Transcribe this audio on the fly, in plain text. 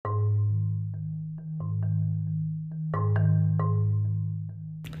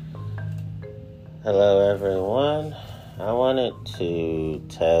Hello, everyone. I wanted to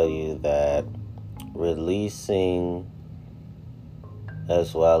tell you that releasing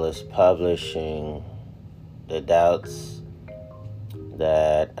as well as publishing the doubts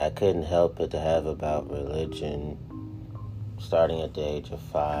that I couldn't help but to have about religion starting at the age of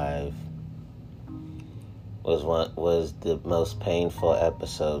 5 was the most painful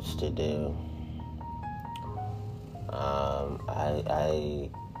episodes to do.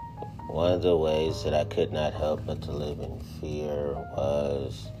 One of the ways that I could not help but to live in fear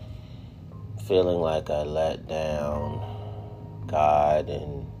was feeling like I let down God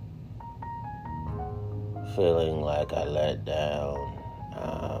and feeling like I let down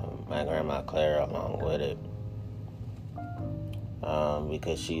my grandma Clara along with it,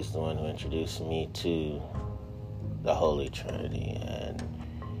 because she's the one who introduced me to the Holy Trinity. And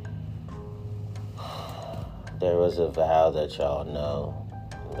there was a vow that y'all know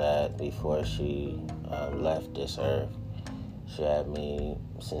that before she left this earth, she had me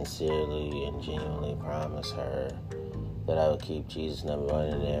sincerely and genuinely promise her that I would keep Jesus number one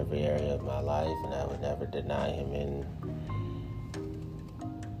in every area of my life, and I would never deny him. And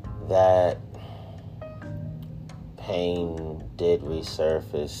that pain did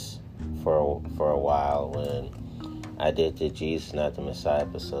resurface for a while when I did the Jesus Not the Messiah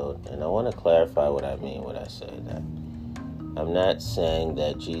episode. And I want to clarify what I mean when I say that. I'm not saying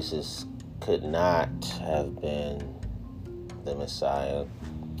that Jesus could not have been the Messiah.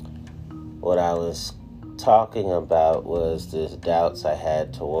 What I was talking about was the doubts I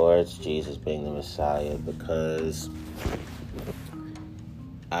had towards Jesus being the Messiah, because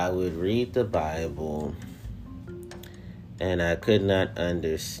I would read the Bible and I could not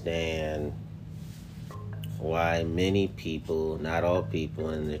understand why many people, not all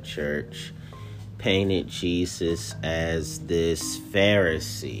people in the church, painted Jesus as this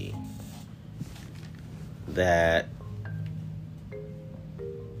Pharisee that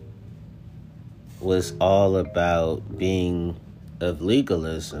was all about being of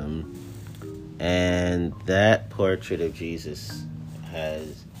legalism. And that portrait of Jesus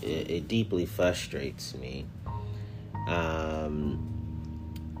it deeply frustrates me.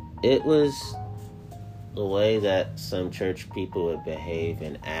 It was the way that some church people would behave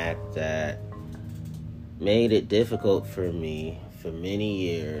and act that made it difficult for me for many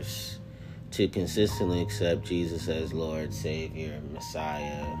years to consistently accept Jesus as Lord, Savior,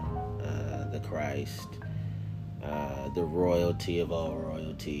 Messiah, the Christ, the royalty of all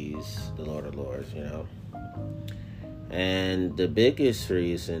royalties, the Lord of Lords, And the biggest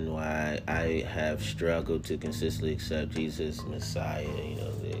reason why I have struggled to consistently accept Jesus as Messiah,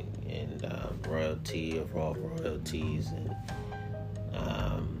 and royalty of all royalties, and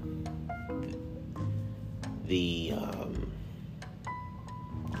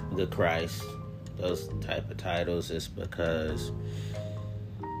the Christ, those type of titles, is because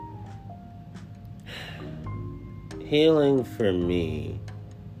healing for me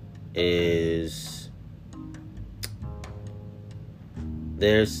is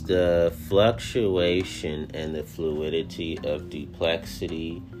there's the fluctuation and the fluidity of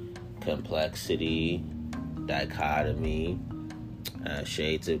duplexity, complexity, dichotomy,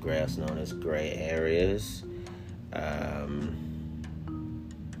 shades of gray, known as gray areas.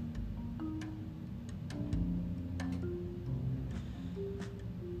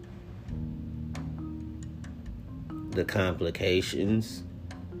 The complications,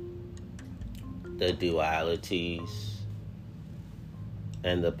 the dualities,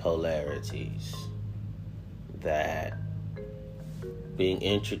 and the polarities that being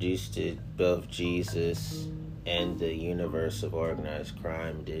introduced to both Jesus and the universe of organized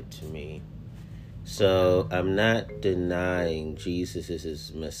crime did to me. So I'm not denying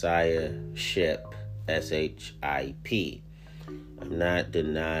Jesus' messiahship, S-H-I-P. I'm not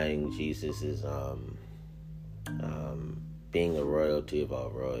denying Jesus' being a royalty of all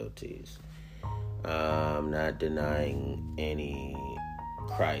royalties. I'm not denying any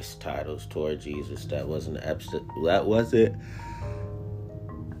Christ titles toward Jesus. That wasn't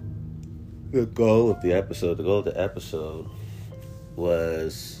the goal of the episode. The goal of the episode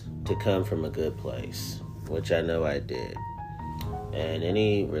was to come from a good place, which I know I did. And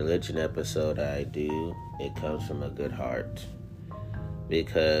any religion episode I do, it comes from a good heart,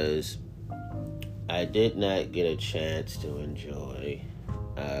 because I did not get a chance to enjoy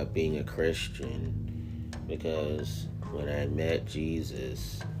being a Christian, because when I met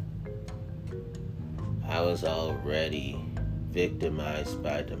Jesus, I was already victimized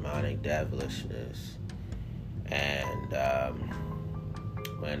by demonic devilishness. And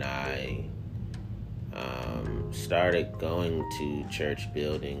when I Started going to church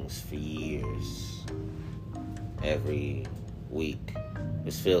buildings for years. Every week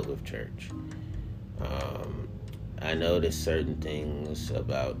was filled with church. I noticed certain things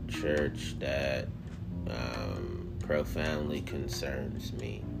about church that profoundly concerns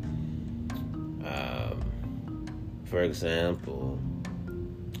me. For example,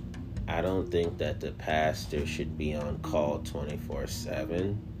 I don't think that the pastor should be on call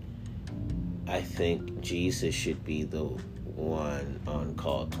 24/7. I think Jesus should be the one on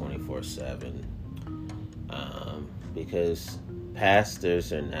call 24/7. Because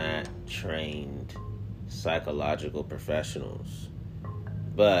pastors are not trained psychological professionals,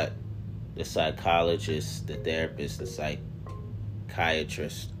 but the psychologists, the therapists, the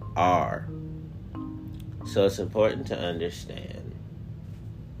psychiatrists are. So it's important to understand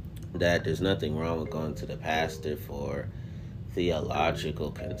that there's nothing wrong with going to the pastor for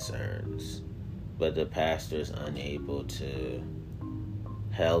theological concerns, but the pastor is unable to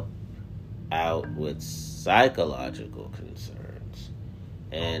help out with psychological concerns.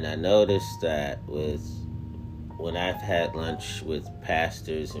 And I noticed that when I've had lunch with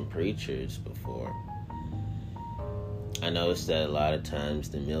pastors and preachers before, I noticed that a lot of times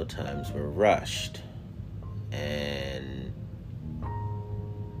the meal times were rushed and,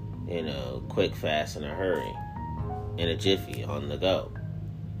 quick, fast, in a hurry, in a jiffy, on the go.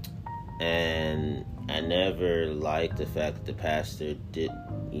 And I never liked the fact that pastors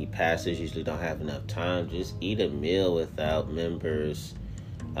usually don't have enough time to just eat a meal without members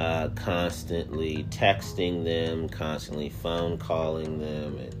constantly texting them, constantly phone calling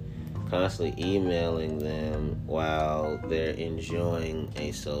them, and constantly emailing them while they're enjoying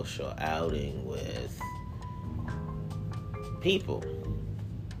a social outing with people.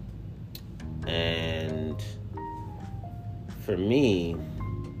 And for me,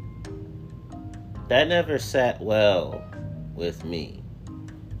 that never sat well with me.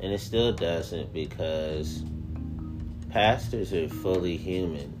 And it still doesn't, because pastors are fully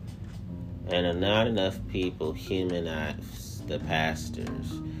human. And not enough people humanize the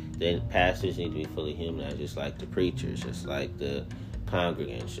pastors. Then pastors need to be fully humanized, just like the preachers, just like the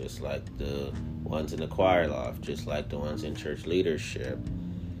congregants, just like the ones in the choir loft, just like the ones in church leadership,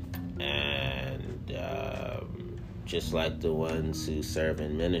 and just like the ones who serve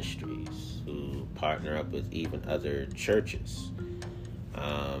in ministries, who partner up with even other churches.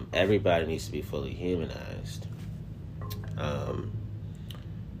 Everybody needs to be fully humanized.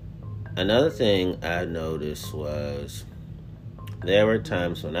 Another thing I noticed was there were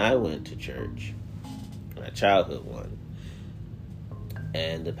times when I went to church, my childhood one,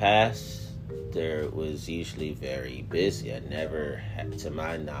 and the pastor was usually very busy. I never, to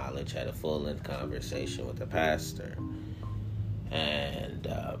my knowledge, had a full-length conversation with the pastor. And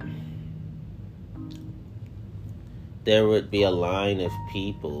there would be a line of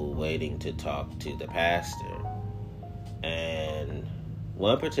people waiting to talk to the pastor. And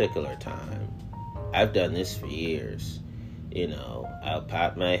one particular time, I've done this for years, I'll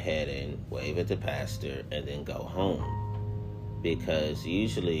pop my head in, wave at the pastor, and then go home. Because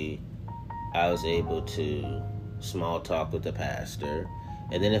usually I was able to small talk with the pastor,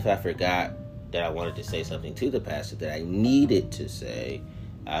 and then if I forgot that I wanted to say something to the pastor that I needed to say,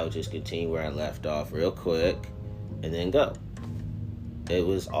 I would just continue where I left off real quick and then go. It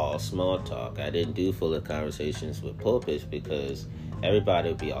was all small talk. I didn't do full conversations with pulpits because everybody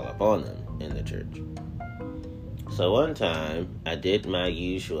would be all up on them in the church. So one time, I did my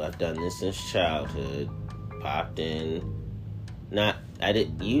usual, I've done this since childhood, popped in.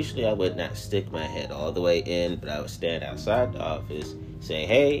 Usually I would not stick my head all the way in, but I would stand outside the office, say,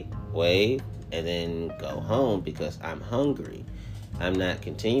 hey, wave, and then go home because I'm hungry. I'm not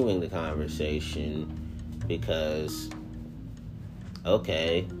continuing the conversation because,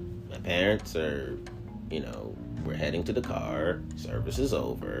 okay, my parents are, we're heading to the car, service is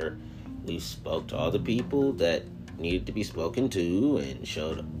over, we spoke to all the people that needed to be spoken to and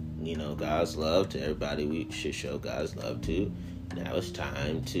showed, God's love to everybody we should show God's love to. Now it's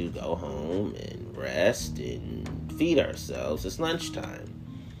time to go home and rest and feed ourselves. It's lunchtime.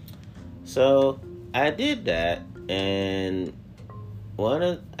 So I did that, and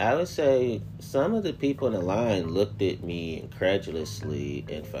I would say some of the people in the line looked at me incredulously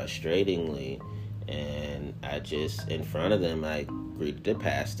and frustratingly, and I just, in front of them, I greeted the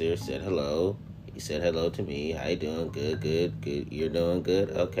pastor, said hello. He said hello to me. How you doing? Good. You're doing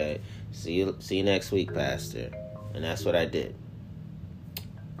good? Okay. See you next week, pastor. And that's what I did.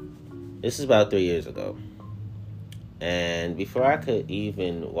 This is about 3 years ago. And before I could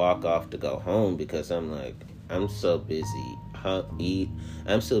even walk off to go home, because I'm like, I'm so busy.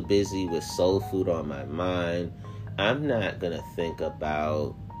 I'm so busy with soul food on my mind. I'm not going to think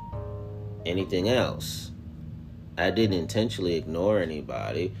about anything else. I didn't intentionally ignore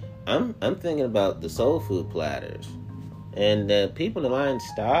anybody. I'm thinking about the soul food platters. And the people in line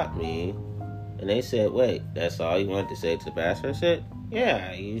stopped me and they said, "Wait, that's all you wanted to say to the pastor?" I said, "Yeah,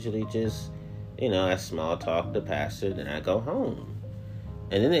 I usually just, I small talk the pastor, then I go home."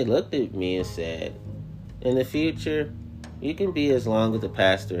 And then they looked at me and said, "In the future, you can be as long with the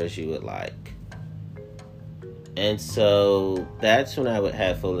pastor as you would like." And so that's when I would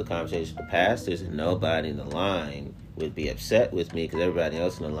have full conversations with the pastors, and nobody in the line would be upset with me because everybody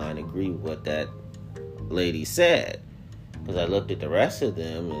else in the line agreed with what that lady said. Because I looked at the rest of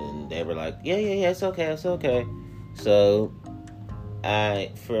them and they were like, yeah, it's okay. So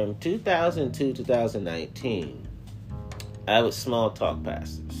from 2002 to 2019, I was small talk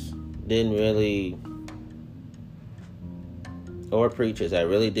pastors. Didn't really, or preachers, I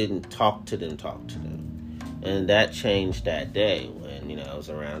really didn't talk to them. And that changed that day when, I was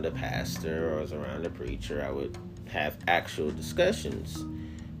around a pastor or I was around a preacher. I would have actual discussions.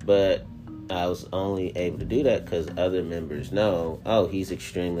 But I was only able to do that because other members know, he's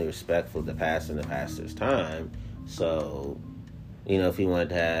extremely respectful of the pastor and the pastor's time. So, if he wanted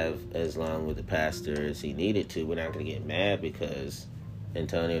to have as long with the pastor as he needed to, we're not going to get mad because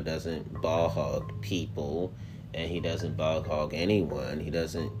Antonio doesn't ball hog people and he doesn't ball hog anyone. He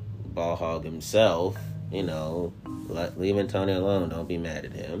doesn't ball hog himself. Leave Antonio alone. Don't be mad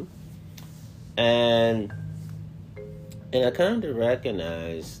at him. And I come to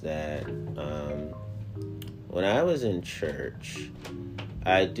recognize that when I was in church,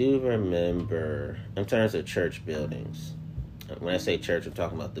 I do remember, in terms of church buildings, when I say church, I'm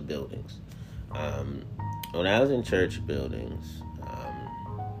talking about the buildings. When I was in church buildings,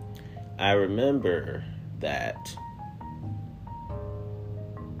 I remember that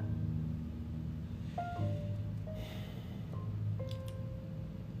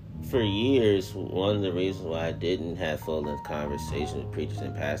for years, one of the reasons why I didn't have full-length conversations with preachers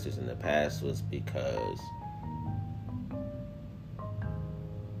and pastors in the past was because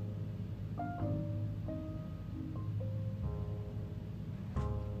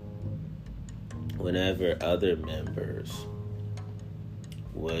whenever other members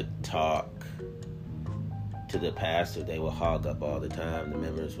would talk to the pastor, they would hog up all the time. The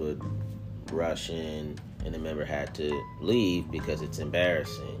members would rush in and the member had to leave because it's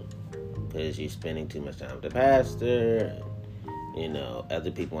embarrassing. Because you're spending too much time with the pastor, and,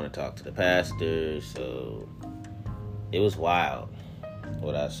 other people want to talk to the pastor, so it was wild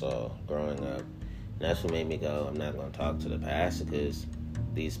what I saw growing up. And that's what made me go, I'm not going to talk to the pastor because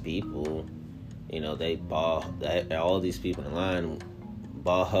these people, all these people in line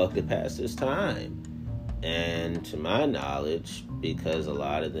ball hug the pastor's time. And to my knowledge, because a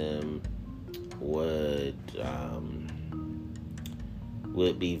lot of them would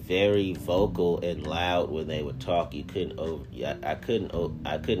be very vocal and loud when they would talk. I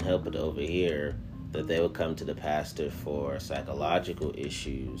couldn't help but overhear that they would come to the pastor for psychological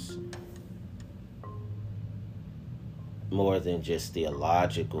issues more than just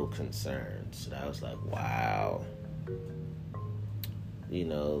theological concerns. And I was like, wow.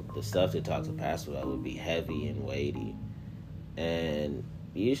 The stuff they talked to the pastor about would be heavy and weighty. And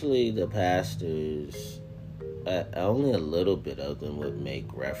usually the pastors, only a little bit of them would make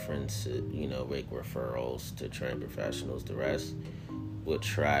references, make referrals to trained professionals. The rest would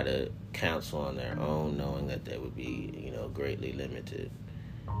try to counsel on their own, knowing that they would be, greatly limited.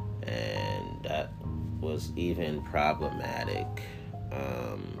 And that was even problematic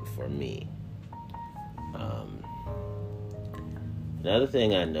for me. Another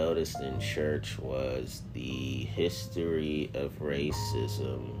thing I noticed in church was the history of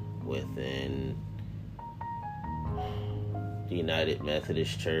racism within the United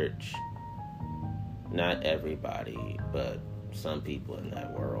Methodist Church. Not everybody, but some people in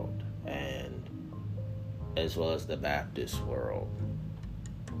that world, and as well as the Baptist world.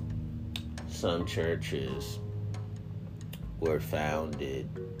 Some churches were founded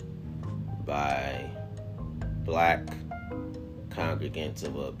by black congregants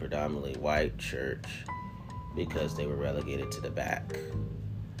of a predominantly white church because they were relegated to the back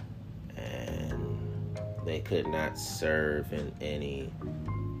and they could not serve in any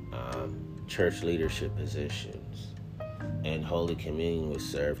church leadership positions, and Holy Communion was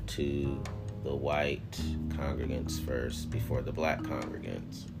served to the white congregants first before the black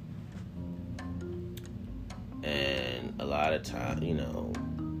congregants. And a lot of times,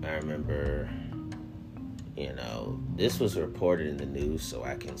 I remember, this was reported in the news, so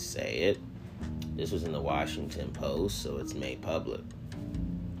I can say it. this was in the Washington Post, so it's made public.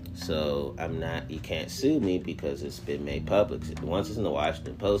 So you can't sue me because it's been made public. Once it's in the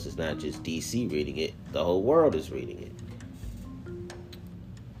Washington Post, it's not just DC reading it, the whole world is reading it.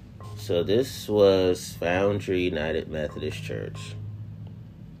 So this was Foundry United Methodist Church.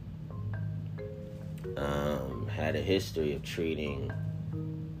 Had a history of treating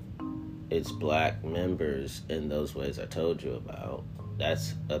its black members in those ways I told you about.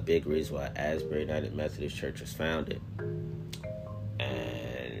 That's a big reason why Asbury United Methodist Church was founded.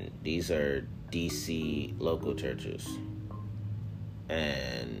 And these are DC local churches.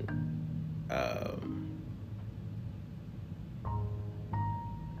 And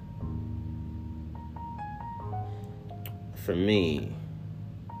for me,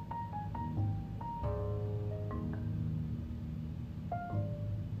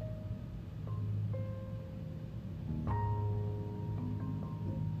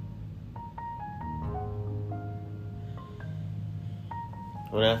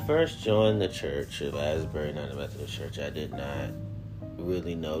 when I first joined the church of Asbury United Methodist Church, I did not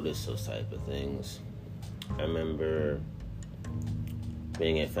really notice those type of things. I remember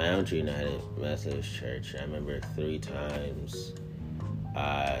being at Foundry United Methodist Church. I remember 3 times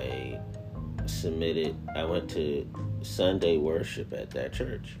I went to Sunday worship at that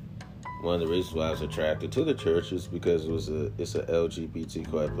church. One of the reasons why I was attracted to the church is because it's a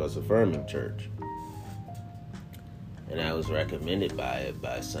LGBTQI plus affirming church. And I was recommended by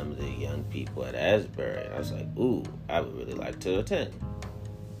some of the young people at Asbury. And I was like, ooh, I would really like to attend.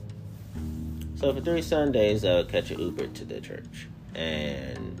 So for 3 Sundays, I would catch an Uber to the church.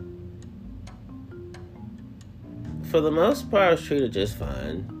 And for the most part, I was treated just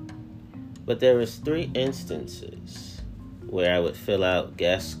fine. But there was 3 instances where I would fill out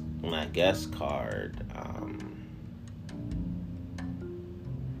my guest card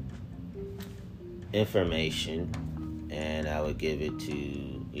information, and I would give it to,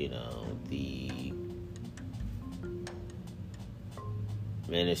 the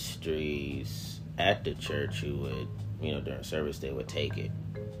ministries at the church who would, during service, they would take it.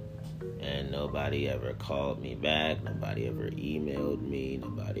 And nobody ever called me back. Nobody ever emailed me.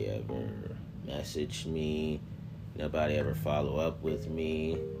 Nobody ever messaged me. Nobody ever followed up with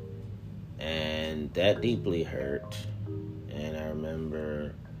me. And that deeply hurt. And I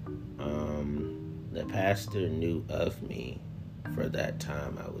remember the pastor knew of me for that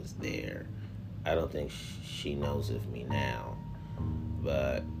time I was there. I don't think she knows of me now.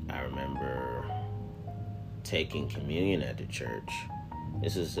 But I remember taking communion at the church.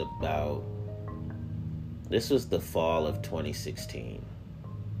 This was the fall of 2016.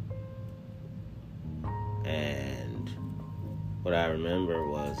 And what I remember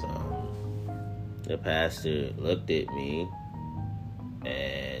was the pastor looked at me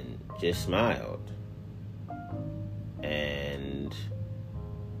and just smiled. And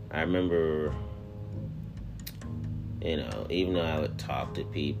I remember, even though I would talk to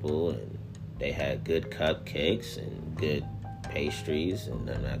people and they had good cupcakes and good pastries, and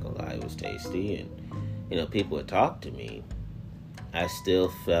I'm not gonna lie, it was tasty, and people would talk to me, I still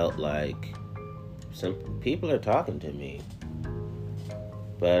felt like some people are talking to me,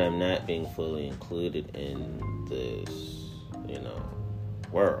 but I'm not being fully included in this,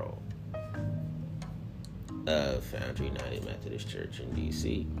 world of Foundry United Methodist Church in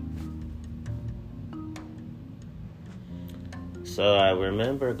DC. So I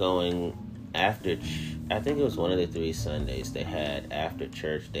remember going after, I think it was one of the 3 Sundays they had after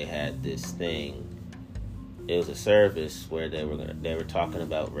church. They had this thing. It was a service where they were talking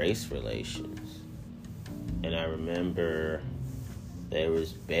about race relations, and I remember there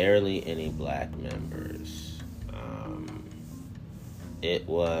was barely any black members. It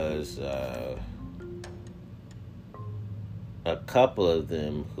was a couple of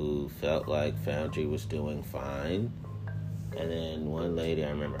them who felt like Foundry was doing fine. And then one lady,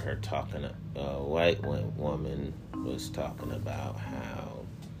 I remember her talking, a white woman was talking about how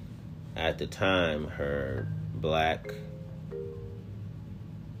at the time her black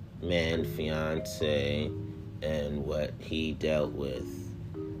man, fiance, and what he dealt with,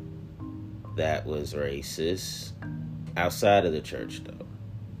 that was racist. Outside of the church, though.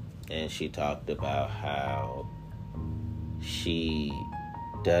 And she talked about how she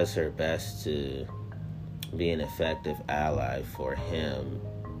does her best to be an effective ally for him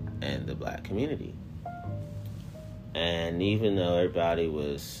and the black community. And even though everybody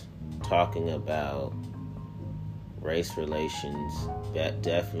was talking about race relations, that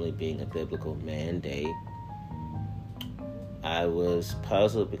definitely being a biblical mandate, I was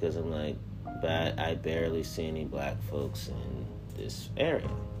puzzled because I'm like, but I barely see any black folks in this area.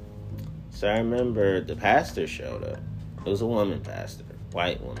 So I remember the pastor showed up. It was a woman pastor,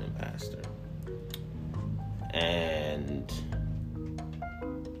 white woman pastor. And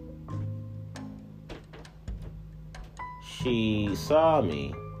she saw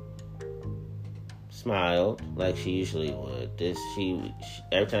me, smiled like she usually would. She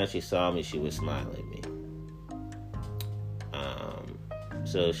every time she saw me, she would smile at me.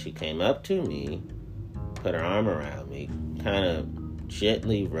 So she came up to me, put her arm around me, kind of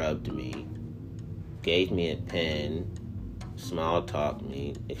gently rubbed me, gave me a pen, small talked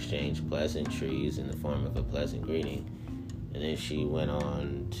me, exchanged pleasantries in the form of a pleasant greeting, and then she went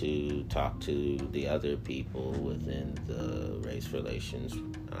on to talk to the other people within the race relations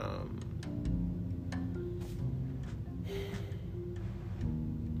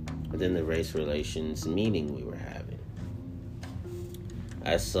meeting we were having.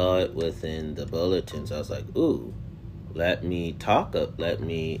 I saw it within the bulletins. I was like, ooh, let me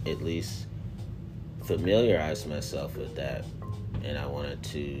at least familiarize myself with that. And I wanted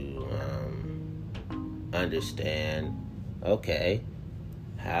to understand, okay,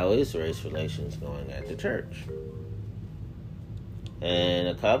 how is race relations going at the church? And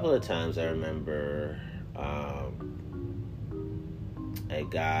a couple of times I remember a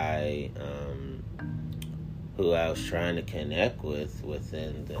guy who I was trying to connect with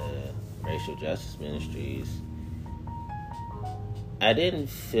within the racial justice ministries. I didn't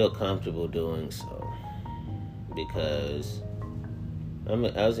feel comfortable doing so because I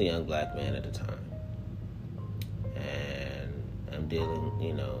was a young black man at the time, and I'm dealing,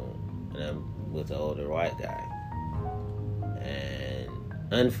 and I'm with an older white guy, and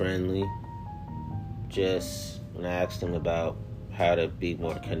unfriendly. Just when I asked him about how to be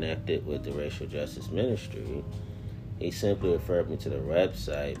more connected with the racial justice ministry, he simply referred me to the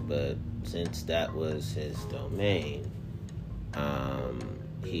website, but since that was his domain,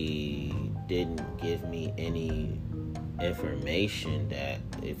 he didn't give me any information that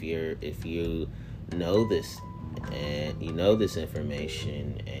if you know this and you know this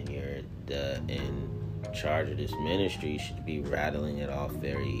information and you're in charge of this ministry, you should be rattling it off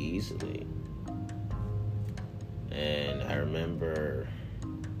very easily. And I remember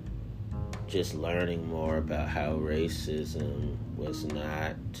just learning more about how racism was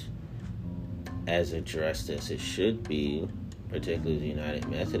not as addressed as it should be, particularly the United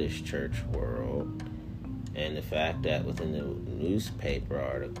Methodist Church world, and the fact that within the newspaper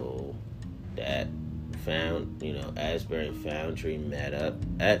article that Asbury Foundry met up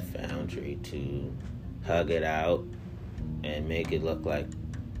at Foundry to hug it out and make it look like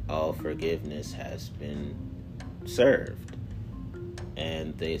all forgiveness has been served.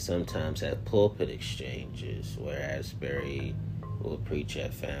 And they sometimes have pulpit exchanges where Asbury will preach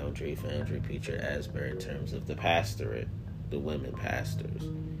at Foundry preach at Asbury in terms of the pastorate, the women pastors.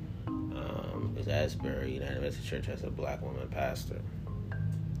 Because Asbury United Methodist Church has a black woman pastor.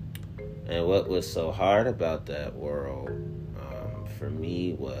 And what was so hard about that world for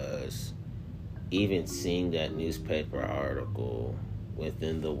me was even seeing that newspaper article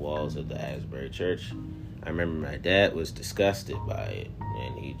within the walls of the Asbury Church. I remember my dad was disgusted by it,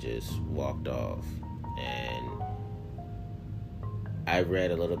 and he just walked off. And I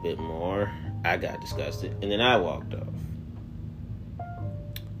read a little bit more. I got disgusted, and then I walked off.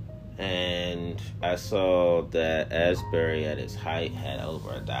 And I saw that Asbury at its height had over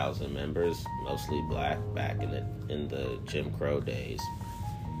 1,000 members, mostly black, back in the Jim Crow days.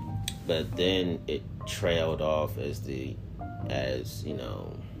 But then it trailed off as the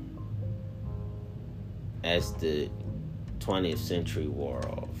 20th century wore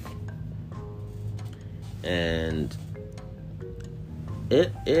off. And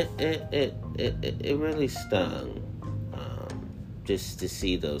it really stung just to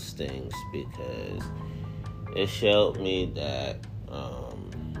see those things, because it showed me that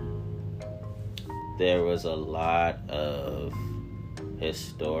there was a lot of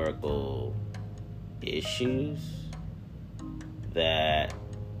historical issues that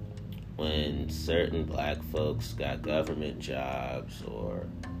when certain black folks got government jobs or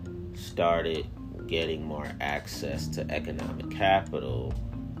started getting more access to economic capital,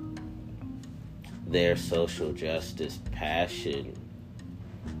 their social justice passion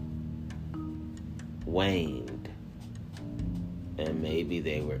waned. And maybe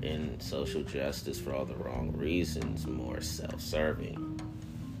they were in social justice for all the wrong reasons, more self-serving.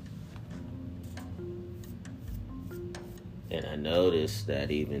 And I noticed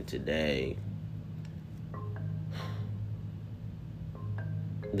that even today,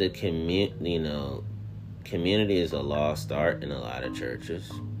 the community is a lost art in a lot of churches.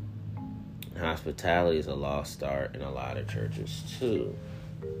 Hospitality is a lost art in a lot of churches too.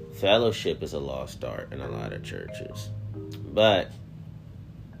 Fellowship is a lost art in a lot of churches. But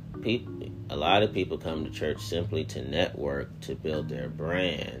a lot of people come to church simply to network, to build their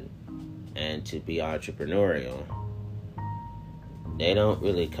brand, and to be entrepreneurial. They don't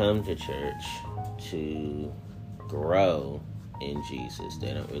really come to church to grow in Jesus.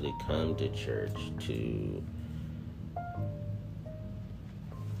 They don't really come to church to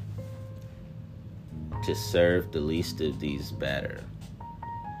serve the least of these better.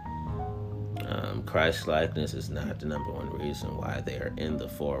 Christ-likeness is not the number one reason why they are in the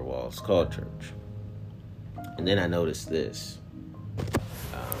four walls called church. And then I noticed this.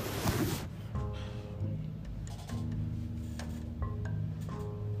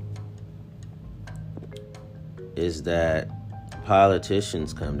 Is that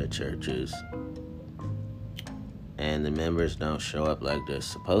politicians come to churches and the members don't show up like they're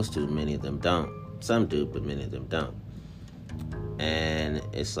supposed to. Many of them don't. Some do, but many of them don't. And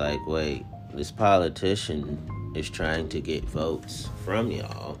it's like, wait, this politician is trying to get votes from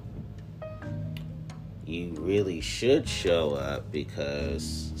y'all. You really should show up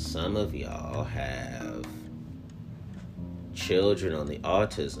because some of y'all have children on the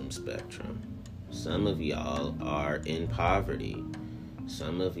autism spectrum. Some of y'all are in poverty.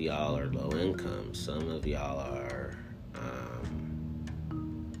 Some of y'all are low income. Some of y'all are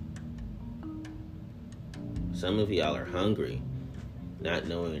hungry, not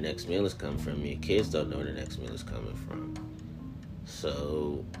knowing where the next meal is coming from. Your kids don't know where the next meal is coming from.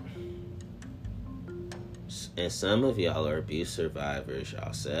 So, and some of y'all are abuse survivors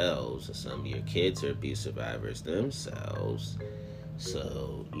yourselves, and some of your kids are abuse survivors themselves.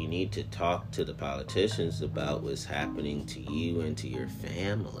 So you need to talk to the politicians about what's happening to you and to your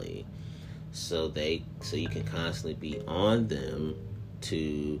family, so you can constantly be on them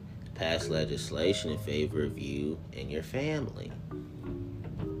to pass legislation in favor of you and your family.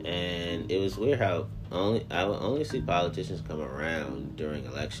 And it was weird how I would only see politicians come around during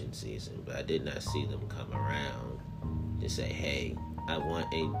election season, but I did not see them come around to say, hey, I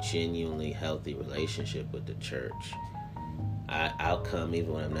want a genuinely healthy relationship with the church. I'll come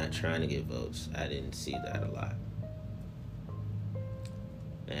even when I'm not trying to get votes. I didn't see that a lot.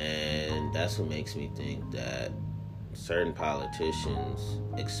 And that's what makes me think that certain politicians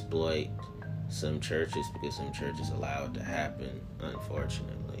exploit some churches because some churches allow it to happen,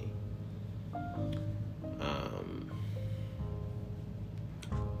 unfortunately.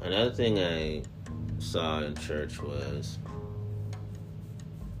 Another thing I saw in church was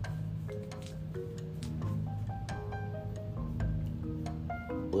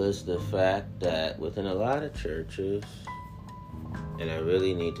the fact that within a lot of churches, and I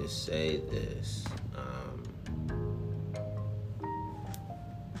really need to say this,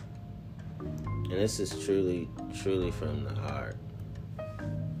 and this is truly from the heart.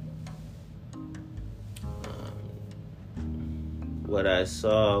 What I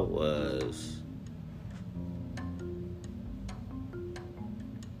saw was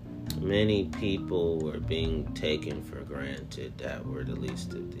many people were being taken for granted that were the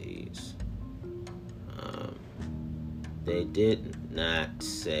least of these. They did not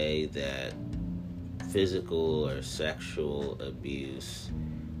say that physical or sexual abuse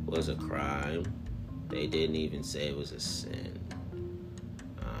was a crime. They didn't even say it was a sin.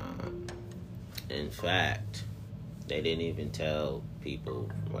 In fact, they didn't even tell people,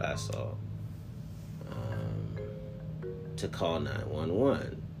 from what I saw, to call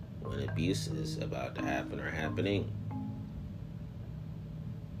 911 when abuse is about to happen or happening.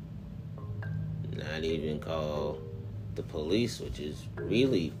 Not even call the police, which is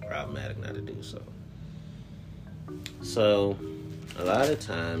really problematic not to do so. So, a lot of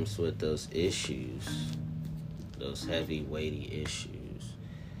times with those issues, those heavy, weighty issues,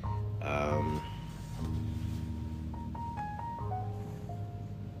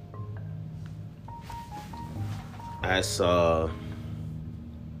 I saw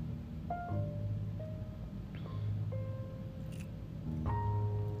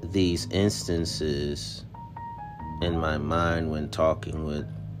these instances in my mind when talking with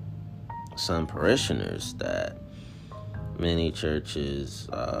some parishioners that many churches,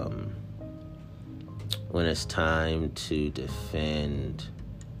 when it's time to defend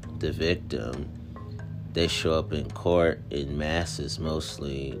the victim, they show up in court in masses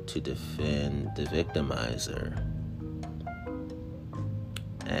mostly to defend the victimizer.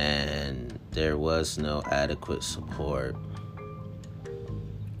 And there was no adequate support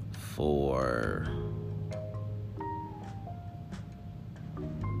for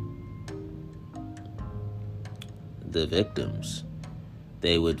the victims.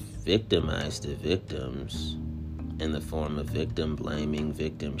 They would victimize the victims in the form of victim blaming,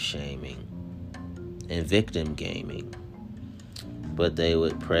 victim shaming, and victim gaming. But they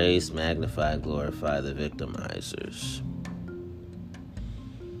would praise, magnify, glorify the victimizers.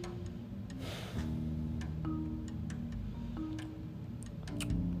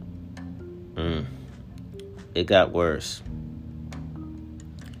 It got worse.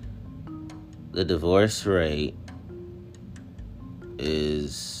 The divorce rate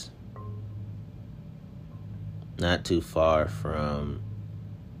is not too far from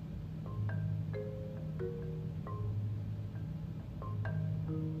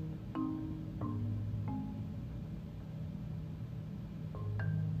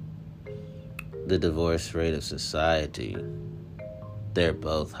the divorce rate of society. They're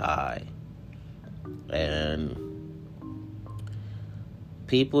both high. And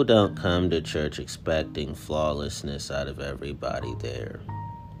people don't come to church expecting flawlessness out of everybody there.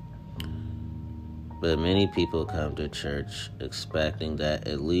 But many people come to church expecting that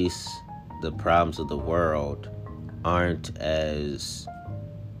at least the problems of the world aren't as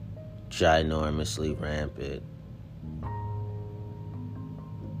ginormously rampant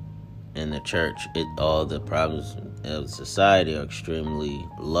in the church. All the problems of society are extremely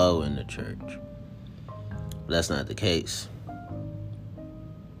low in the church. But that's not the case.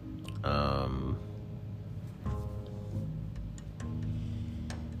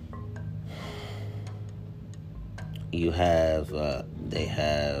 They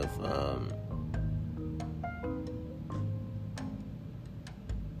have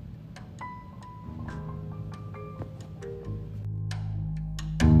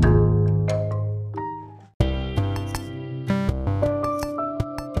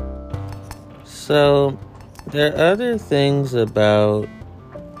so there are other things about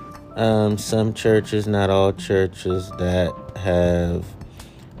some churches, not all churches, that have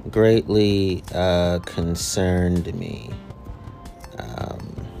greatly concerned me.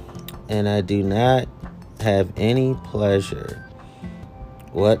 And I do not have any pleasure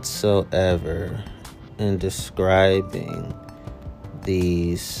whatsoever in describing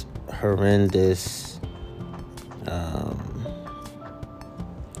these horrendous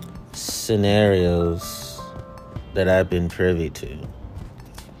scenarios that I've been privy to.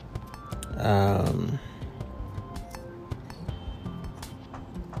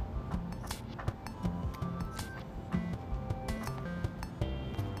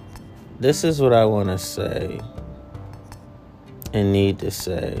 This is what I want to say and need to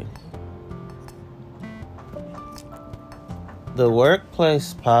say. The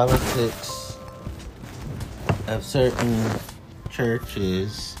workplace politics of certain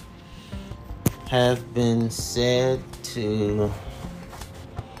churches have been said to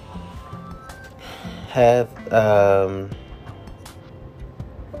have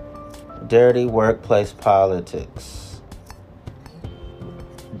dirty workplace politics,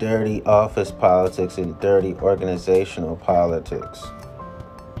 dirty office politics, and dirty organizational politics.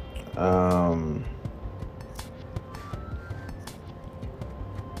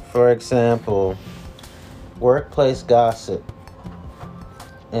 For example, workplace gossip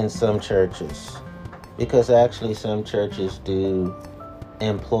in some churches, because actually some churches do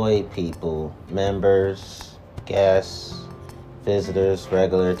employ people, members, guests, visitors,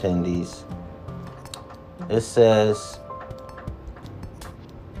 regular attendees. It says,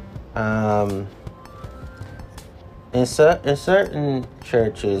 in certain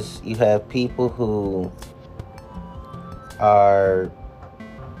churches, you have people who are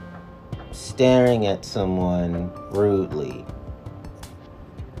staring at someone rudely,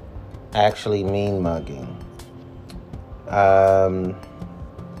 actually mean mugging.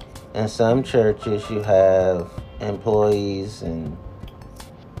 In some churches, you have employees and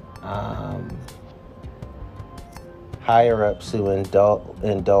higher-ups who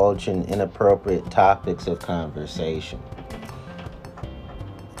indulge in inappropriate topics of conversation.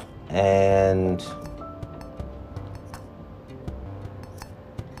 And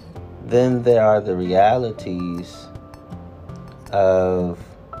then there are the realities of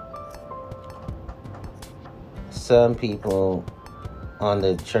some people on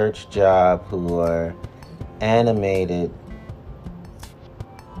the church job who are animated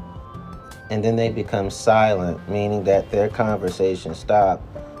and then they become silent, meaning that their conversation stops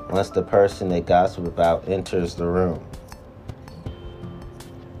once the person they gossip about enters the room.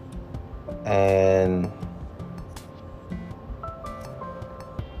 And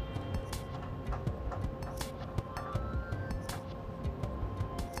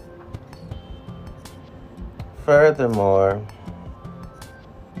furthermore,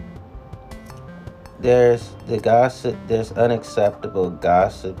 there's unacceptable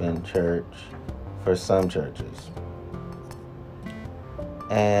gossip in church for some churches.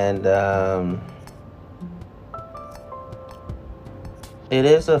 And it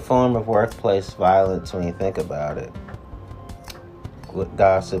is a form of workplace violence when you think about it. What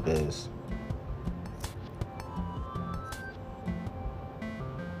gossip is.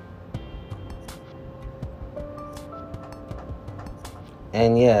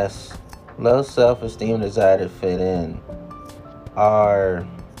 And yes, low self-esteem and desire to fit in are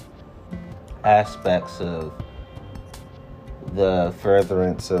aspects of the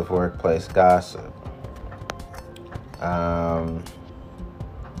furtherance of workplace gossip.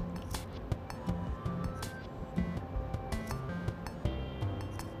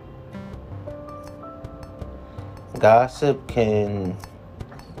 Gossip can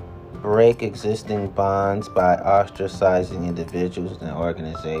break existing bonds by ostracizing individuals in an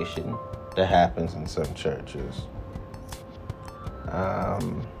organization. That happens in some churches.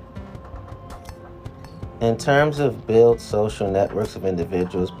 In terms of build social networks of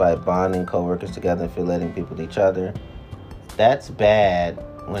individuals by bonding coworkers together and affiliating people to each other, that's bad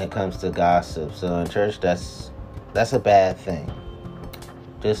when it comes to gossip. So in church, that's a bad thing.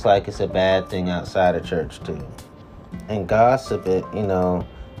 Just like it's a bad thing outside of church too. And gossip, it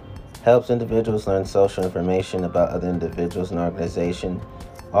helps individuals learn social information about other individuals and organization,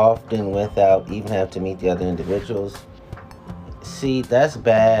 often without even having to meet the other individuals. See, that's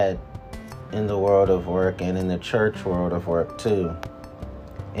bad in the world of work and in the church world of work too.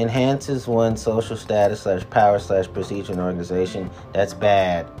 Enhances one's social status / power / procedure in organization. That's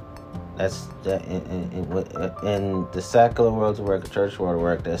bad. That's in the secular world of work, the church world of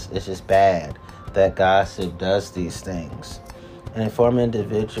work. It's just bad that gossip does these things, and inform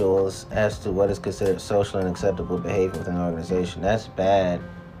individuals as to what is considered social and acceptable behavior within an organization. That's bad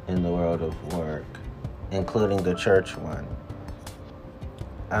in the world of work, including the church one.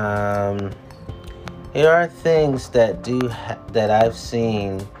 Here are things that that I've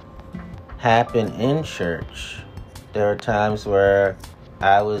seen happen in church. There are times where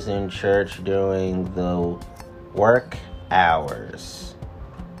I was in church during the work hours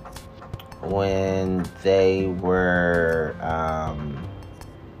when they were,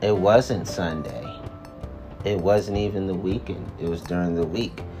 it wasn't Sunday. It wasn't even the weekend. It was during the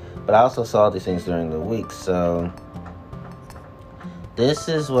week. But I also saw these things during the week. So this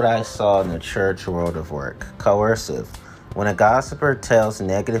is what I saw in the church world of work. Coercive. When a gossiper tells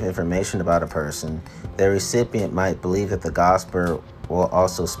negative information about a person, their recipient might believe that the gossiper will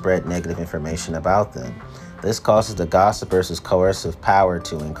also spread negative information about them. This causes the gossiper's coercive power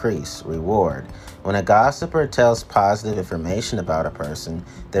to increase. Reward. When a gossiper tells positive information about a person,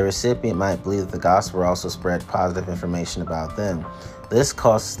 the recipient might believe that the gossiper also spread positive information about them. This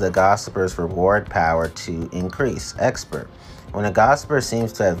causes the gossiper's reward power to increase. Expert. When a gossiper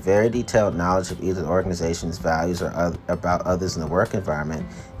seems to have very detailed knowledge of either the organization's values or about others in the work environment,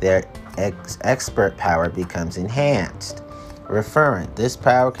 their expert power becomes enhanced. Referent. This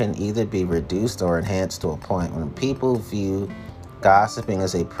power can either be reduced or enhanced to a point. When people view gossiping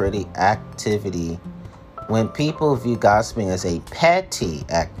as a petty activity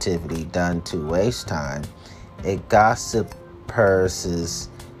done to waste time, a gossiper's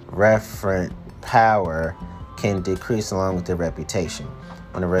referent power can decrease along with their reputation.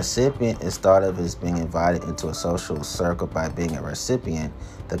 When a recipient is thought of as being invited into a social circle by being a recipient,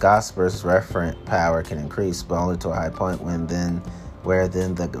 the gossiper's referent power can increase, but only to a high point where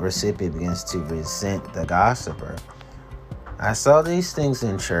the recipient begins to resent the gossiper. I saw these things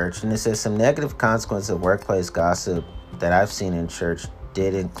in church, and it says some negative consequences of workplace gossip that I've seen in church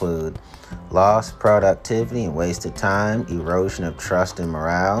did include lost productivity and wasted time, erosion of trust and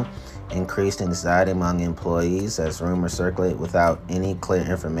morale, increased anxiety among employees as rumors circulate without any clear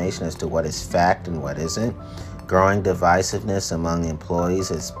information as to what is fact and what isn't, growing divisiveness among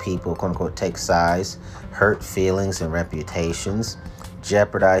employees as people, quote unquote, take sides, hurt feelings and reputations,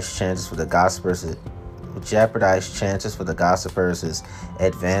 jeopardize chances for the gossipers'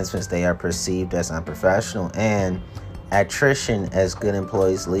 advancements they are perceived as unprofessional, and attrition as good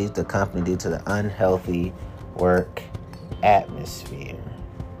employees leave the company due to the unhealthy work atmosphere.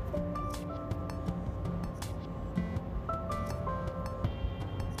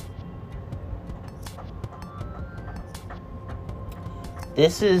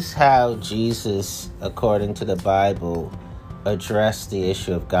 This is how Jesus, according to the Bible, addressed the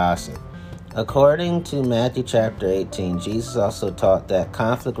issue of gossip. According to Matthew chapter 18, Jesus also taught that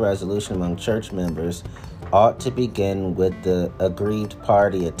conflict resolution among church members ought to begin with the aggrieved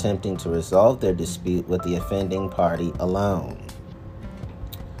party attempting to resolve their dispute with the offending party alone.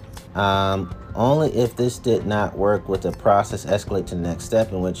 Only if this did not work would the process escalate to the next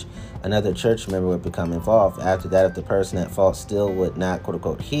step, in which another church member would become involved. After that, if the person at fault still would not, quote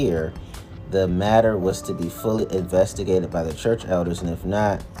unquote, hear, the matter was to be fully investigated by the church elders, and if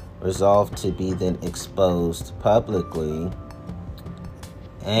not, resolved to be then exposed publicly.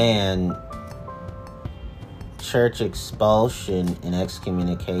 And church expulsion and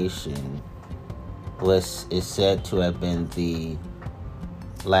excommunication is said to have been the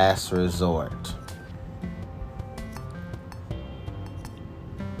last resort.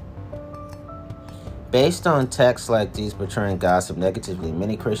 Based on texts like these portraying gossip negatively,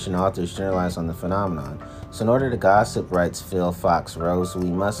 many Christian authors generalize on the phenomenon. So in order to gossip, writes Phil Fox Rose, we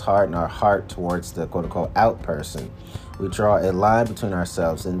must harden our heart towards the quote-unquote out person. We draw a line between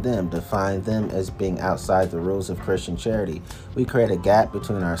ourselves and them, define them as being outside the rules of Christian charity. We create a gap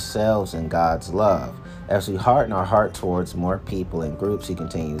between ourselves and God's love. As we harden our heart towards more people and groups, he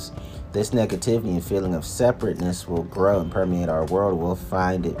continues, this negativity and feeling of separateness will grow and permeate our world. We'll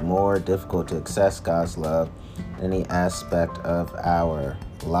find it more difficult to access God's love in any aspect of our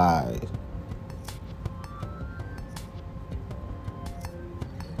lives.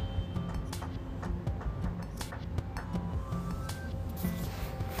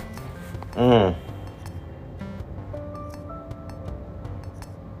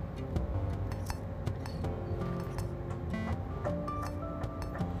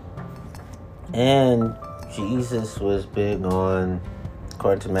 And Jesus was big on,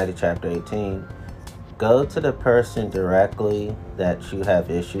 according to Matthew chapter 18, go to the person directly that you have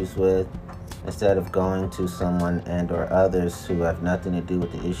issues with instead of going to someone and or others who have nothing to do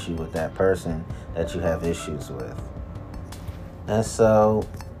with the issue with that person that you have issues with. And so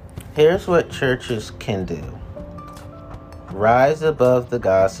here's what churches can do. Rise above the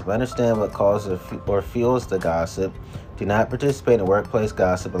gossip. Understand what causes or fuels the gossip. Do not participate in workplace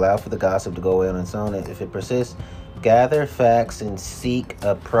gossip. Allow for the gossip to go away on its own. If it persists, gather facts and seek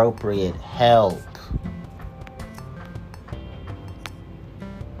appropriate help.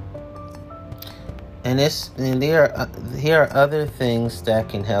 And here are other things that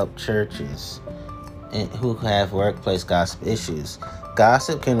can help churches who have workplace gossip issues.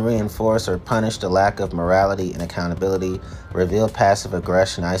 Gossip can reinforce or punish the lack of morality and accountability, reveal passive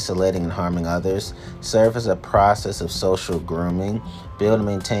aggression, isolating and harming others, serve as a process of social grooming, build and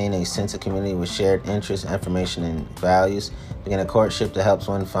maintain a sense of community with shared interests, information, and values, begin a courtship that helps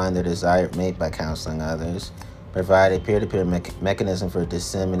one find their desired mate by counseling others, provide a peer-to-peer mechanism for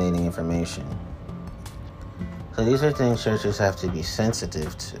disseminating information. So these are things churches have to be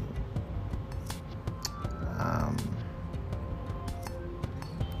sensitive to.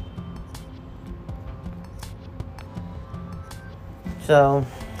 So,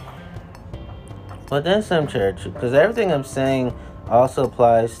 within some church, because everything I'm saying also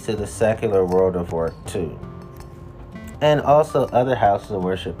applies to the secular world of work too, and also other houses of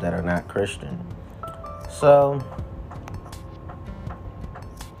worship that are not Christian. So,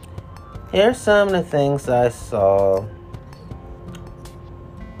 here's some of the things I saw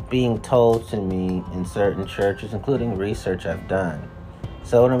being told to me in certain churches, including research I've done.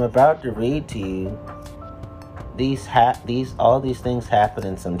 So what I'm about to read to you, all these things happen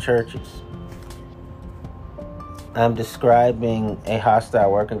in some churches. I'm describing a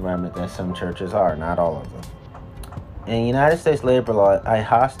hostile work environment that some churches are, not all of them. In United States labor law, a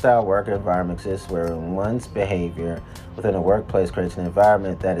hostile work environment exists where one's behavior within a workplace creates an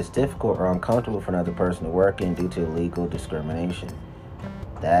environment that is difficult or uncomfortable for another person to work in due to legal discrimination.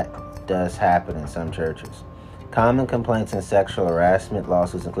 That does happen in some churches. Common complaints in sexual harassment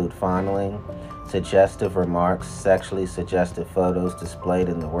lawsuits include fondling, suggestive remarks, sexually suggestive photos displayed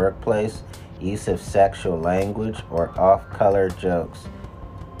in the workplace, use of sexual language, or off-color jokes.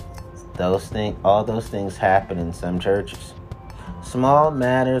 All those things happen in some churches. Small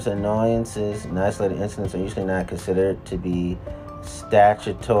matters, annoyances, and isolated incidents are usually not considered to be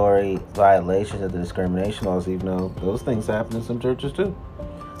statutory violations of the discrimination laws, even though those things happen in some churches too.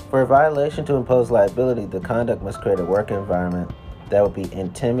 For a violation to impose liability, the conduct must create a work environment that would be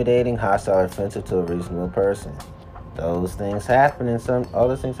intimidating, hostile, or offensive to a reasonable person. All those things happen in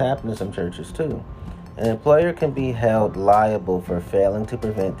some churches too. An employer can be held liable for failing to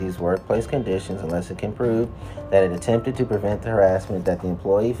prevent these workplace conditions unless it can prove that it attempted to prevent the harassment, that the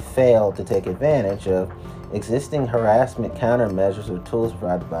employee failed to take advantage of existing harassment countermeasures or tools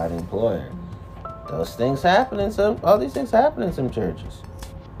provided by the employer. All these things happen in some churches.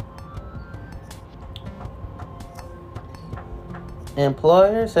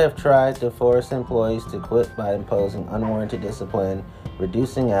 Employers have tried to force employees to quit by imposing unwarranted discipline,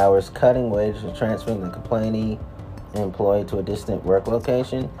 reducing hours, cutting wages, or transferring the complaining employee to a distant work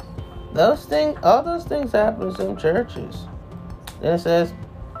location. All those things happen in some churches. Then it says,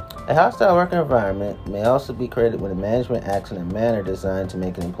 a hostile work environment may also be created when a management acts in a manner designed to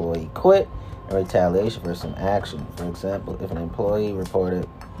make an employee quit in retaliation for some action. For example, if an employee reported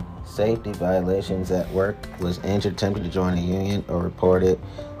safety violations at work, was injured attempting to join a union, or reported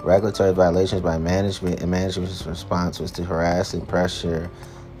regulatory violations by management, and management's response was to harass and pressure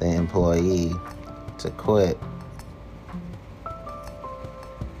the employee to quit.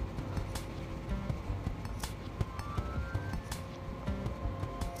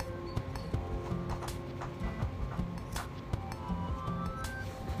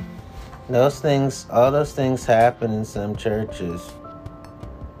 All those things happen in some churches.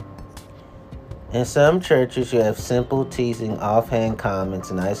 In some churches, you have simple teasing, offhand comments,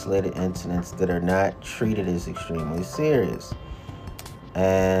 and isolated incidents that are not treated as extremely serious.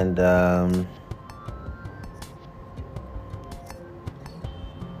 And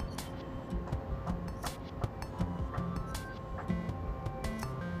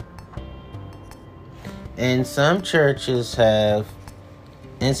some churches have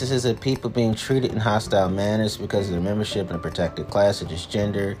instances of people being treated in hostile manners because of their membership in a protected class, such as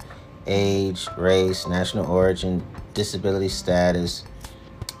gender, age, race, national origin, disability status,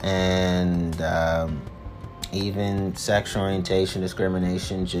 and even sexual orientation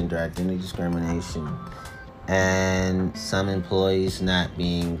discrimination, gender identity discrimination, and some employees not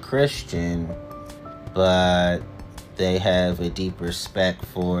being Christian, but they have a deep respect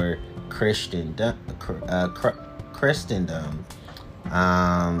for Christendom.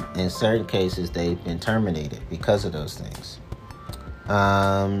 In certain cases, they've been terminated because of those things.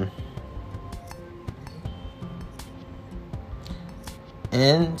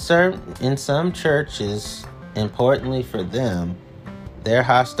 In some churches, importantly for them, their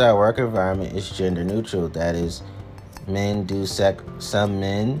hostile work environment is gender neutral. That is, some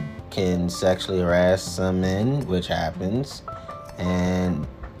men can sexually harass some men, which happens, and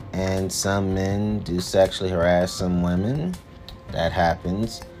some men do sexually harass some women. That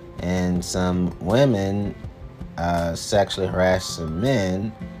happens. And some women sexually harass some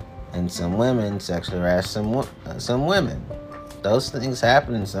men, and some women sexually harass some women. Those things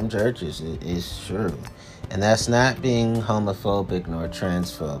happen in some churches. It is true. And that's not being homophobic nor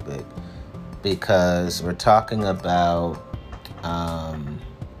transphobic, because we're talking about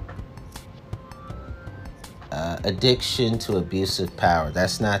addiction to abusive power.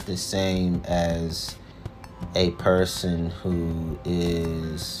 That's not the same as a person who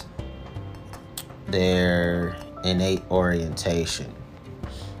is their innate orientation.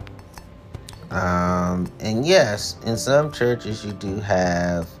 And yes, in some churches you do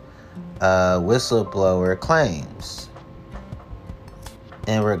have whistleblower claims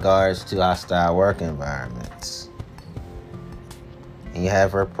in regards to hostile work environments. And you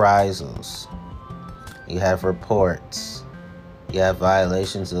have reprisals. You have reports. You have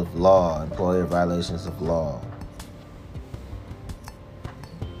violations of law, employer violations of law.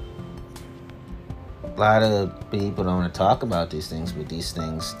 A lot of people don't want to talk about these things, but these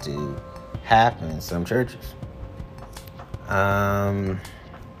things do happen in some churches.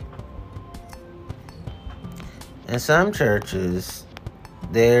 In some churches,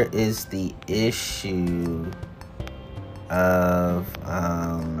 there is the issue of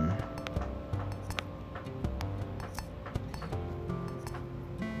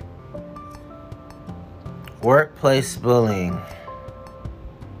workplace bullying.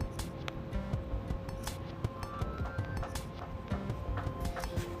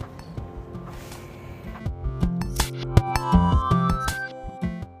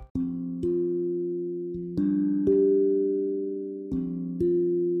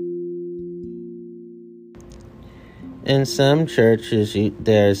 In some churches,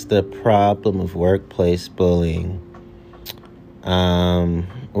 there's the problem of workplace bullying.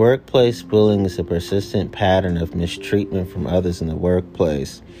 Workplace bullying is a persistent pattern of mistreatment from others in the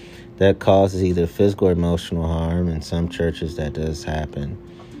workplace that causes either physical or emotional harm. In some churches, that does happen.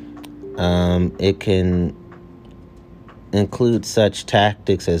 It can include such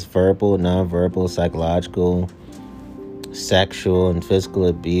tactics as verbal, nonverbal, psychological, sexual, and physical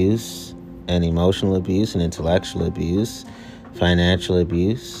abuse, and emotional abuse, and intellectual abuse, financial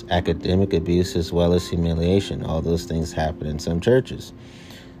abuse, academic abuse, as well as humiliation. All those things happen in some churches.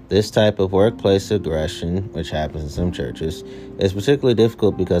 This type of workplace aggression, which happens in some churches, is particularly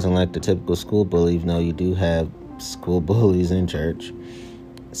difficult because, unlike the typical school bully, even though you do have school bullies in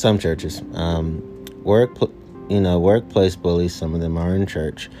some churches, workplace bullies, some of them are in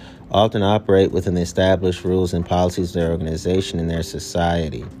church, often operate within the established rules and policies of their organization and their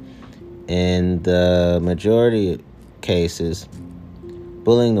society. In the majority of cases,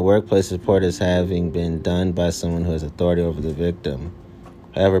 Bullying in the workplace is reported as having been done by someone who has authority over the victim.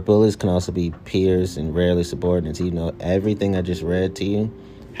 However, bullies can also be peers and rarely subordinates. Even though everything I just read to you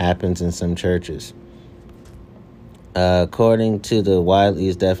happens in some churches. According to the widely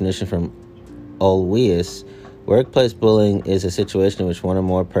used definition from Olweus, workplace bullying is a situation in which one or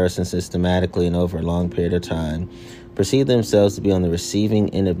more persons systematically and over a long period of time perceive themselves to be on the receiving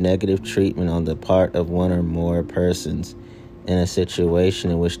end of negative treatment on the part of one or more persons in a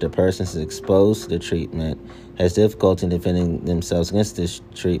situation in which the person is exposed to the treatment has difficulty in defending themselves against this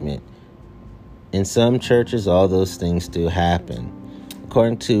treatment. In some churches, all those things do happen.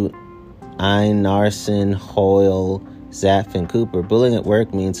 According to Einarsson, Hoyle, Zapf, and Cooper, bullying at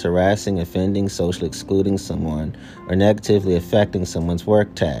work means harassing, offending, socially excluding someone, or negatively affecting someone's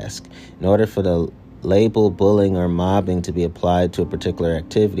work task. In order for the label bullying or mobbing to be applied to a particular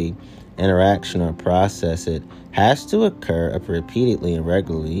activity, interaction, or process, it has to occur repeatedly and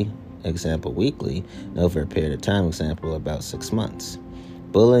regularly, example weekly, and over a period of time, example about 6 months.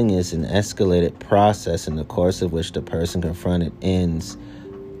 Bullying is an escalated process in the course of which the person confronted ends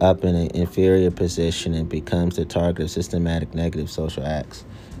up in an inferior position and becomes the target of systematic negative social acts.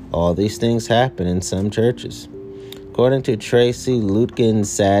 All these things happen in some churches. According to Tracy, Lutkin,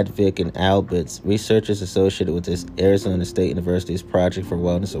 Sadvik, and Albitz, researchers associated with this Arizona State University's Project for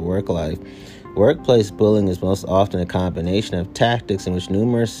Wellness of Work Life, workplace bullying is most often a combination of tactics in which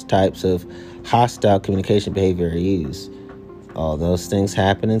numerous types of hostile communication behavior are used. All those things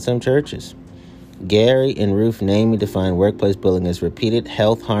happen in some churches. Gary and Ruth Namey define workplace bullying as repeated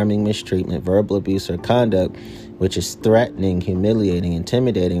health-harming mistreatment, verbal abuse, or conduct which is threatening, humiliating,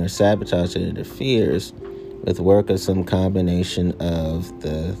 intimidating, or sabotage that interferes with work or some combination of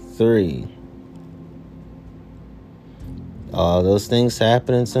the three. All those things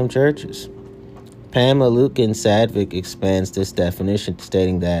happen in some churches. Pamela Lukin Sadvik expands this definition,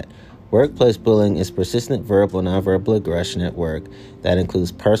 stating that workplace bullying is persistent verbal and nonverbal aggression at work that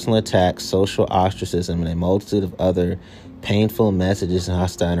includes personal attacks, social ostracism, and a multitude of other painful messages and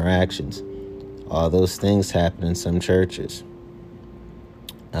hostile interactions. All those things happen in some churches.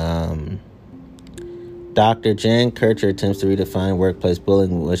 Dr. Jan Kircher attempts to redefine workplace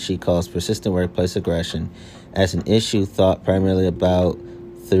bullying, what she calls persistent workplace aggression, as an issue thought primarily about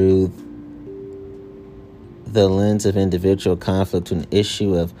through the lens of individual conflict to an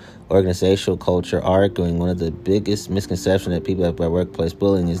issue of organizational culture, arguing one of the biggest misconceptions that people have about workplace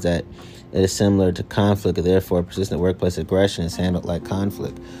bullying is that it is similar to conflict, and therefore persistent workplace aggression is handled like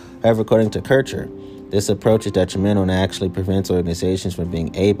conflict. However, according to Kircher, this approach is detrimental and actually prevents organizations from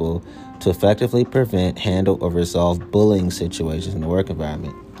being able to effectively prevent, handle, or resolve bullying situations in the work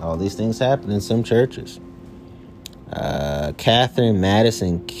environment. All these things happen in some churches. Catherine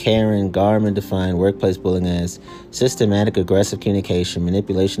Madison, Karen Garman define workplace bullying as systematic aggressive communication,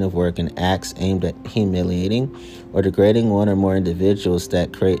 manipulation of work, and acts aimed at humiliating or degrading one or more individuals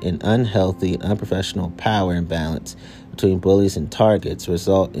that create an unhealthy and unprofessional power imbalance between bullies and targets,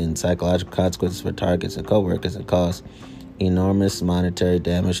 result in psychological consequences for targets and coworkers, and cause enormous monetary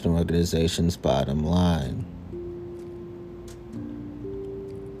damage to an organization's bottom line.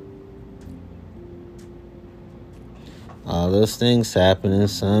 All those things happen in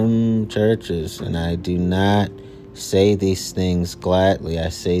some churches, and I do not say these things gladly. I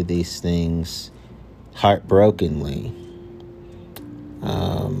say these things heartbrokenly.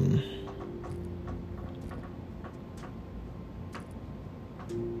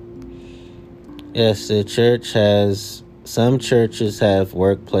 Yes, some churches have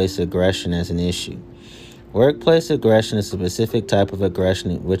workplace aggression as an issue. Workplace aggression is a specific type of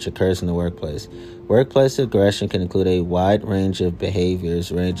aggression which occurs in the workplace. Workplace aggression can include a wide range of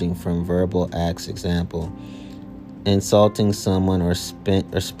behaviors ranging from verbal acts, example, insulting someone or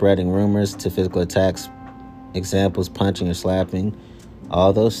spreading rumors, to physical attacks, examples, punching or slapping.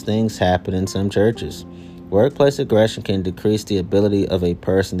 All those things happen in some churches. Workplace aggression can decrease the ability of a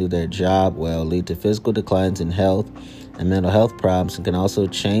person to do their job well, lead to physical declines in health and mental health problems, and can also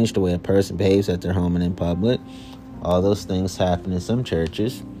change the way a person behaves at their home and in public. All those things happen in some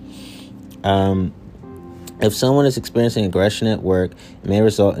churches. If someone is experiencing aggression at work, it may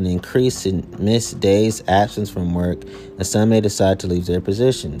result in an increase in missed days, absence from work, and some may decide to leave their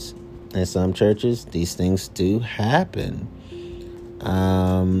positions. In some churches, these things do happen.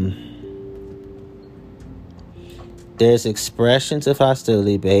 There's expressions of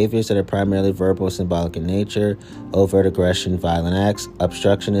hostility, behaviors that are primarily verbal or symbolic in nature, overt aggression, violent acts,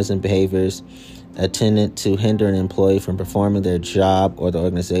 obstructionism behaviors, intended to hinder an employee from performing their job or the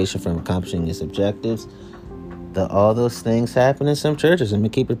organization from accomplishing its objectives. All those things happen in some churches. I'm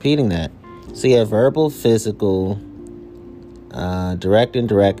going to keep repeating that. So you have verbal, physical, direct,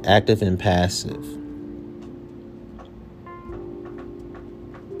 indirect, active, and passive.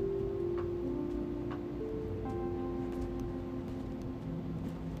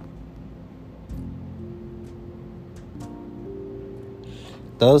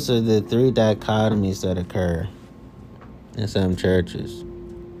 Those are the three dichotomies that occur in some churches.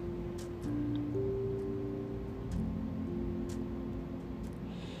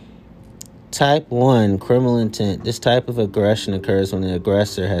 Type 1, criminal intent. This type of aggression occurs when the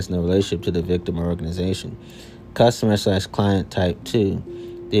aggressor has no relationship to the victim or organization. Customer/client type 2.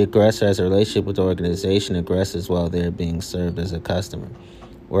 The aggressor has a relationship with the organization, aggressors while they're being served as a customer.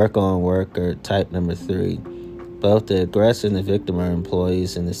 Worker type number 3. Both the aggressor and the victim are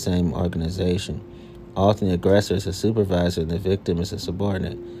employees in the same organization. Often the aggressor is a supervisor and the victim is a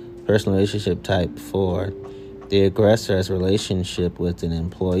subordinate. Personal relationship type 4. The aggressor has a relationship with an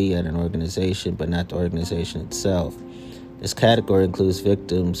employee at an organization, but not the organization itself. This category includes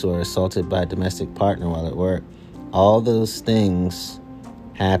victims who are assaulted by a domestic partner while at work. All those things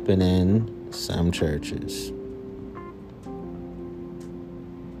happen in some churches.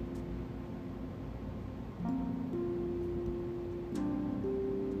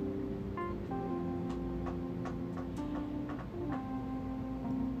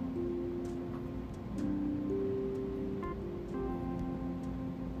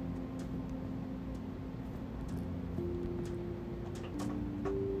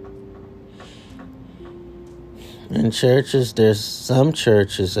 In churches, there is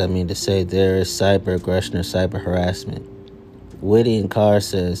cyber aggression or cyber harassment. Whitty and Carr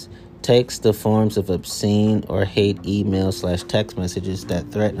says, takes the forms of obscene or hate emails/text messages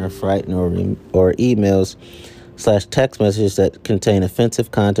that threaten or frighten or emails/text messages that contain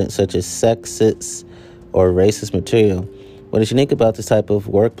offensive content such as sexist or racist material. What is unique about this type of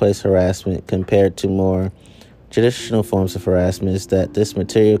workplace harassment compared to more traditional forms of harassment is that this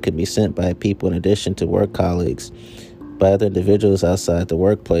material can be sent by people in addition to work colleagues, by other individuals outside the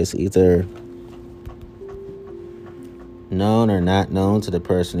workplace, either known or not known to the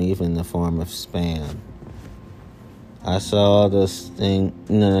person, even in the form of spam. I saw all those things.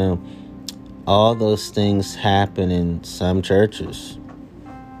 All those things happen in some churches.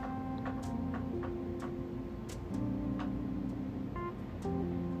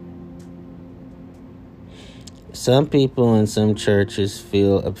 Some people in some churches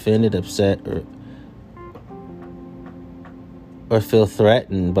feel offended, upset, or feel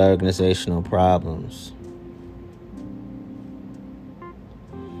threatened by organizational problems.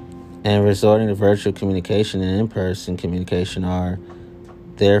 And resorting to virtual communication and in-person communication are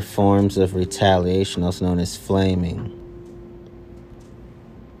their forms of retaliation, also known as flaming.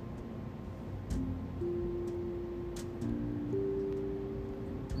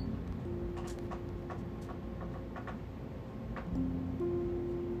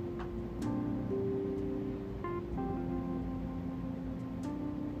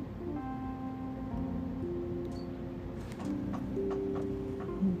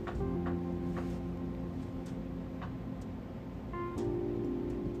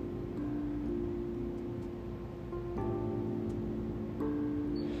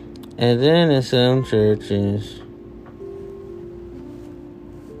 And then in some churches,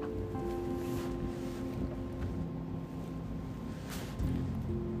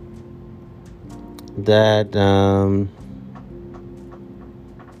 that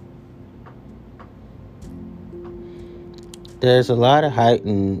there's a lot of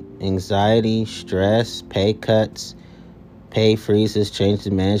heightened anxiety, stress, pay cuts, pay freezes, changes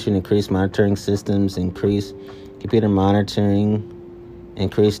in management, increased monitoring systems, increased computer monitoring,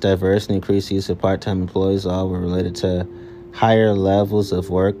 increased diversity, increased use of part-time employees, all were related to higher levels of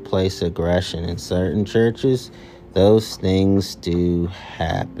workplace aggression. In certain churches, those things do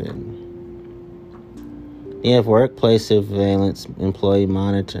happen. You have workplace surveillance, employee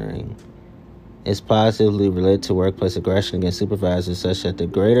monitoring. It's positively related to workplace aggression against supervisors, such that the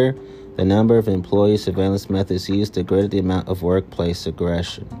greater the number of employee surveillance methods used, the greater the amount of workplace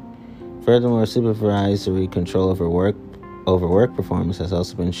aggression. Furthermore, supervisory control over work performance has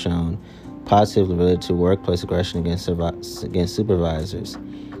also been shown positively related to workplace aggression against supervisors.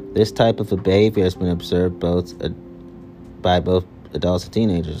 This type of behavior has been observed by both adults and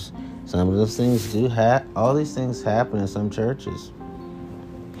teenagers. Some of those things all these things happen in some churches.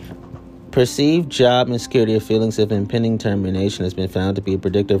 Perceived job insecurity or feelings of impending termination has been found to be a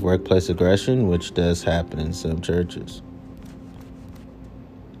predictor of workplace aggression, which does happen in some churches.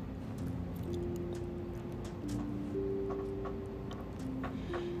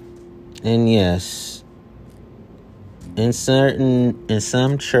 And yes, in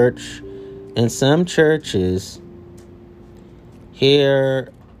some churches,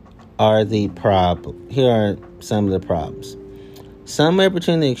 Here are some of the problems. Somewhere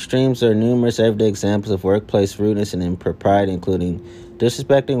between the extremes are numerous everyday examples of workplace rudeness and impropriety, including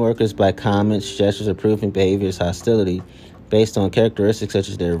disrespecting workers by comments, gestures, or proving behaviors, hostility based on characteristics such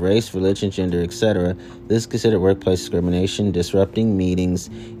as their race, religion, gender, etc. This is considered workplace discrimination. Disrupting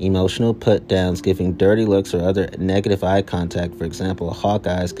meetings, emotional put-downs, giving dirty looks or other negative eye contact. For example, a hawk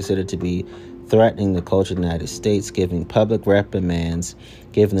eye is considered to be threatening the culture of the United States. Giving public reprimands,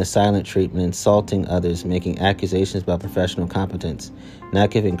 giving the silent treatment, insulting others, making accusations about professional competence,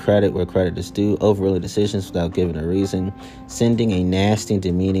 not giving credit where credit is due, overruling decisions without giving a reason, sending a nasty,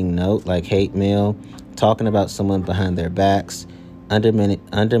 demeaning note like hate mail, talking about someone behind their backs,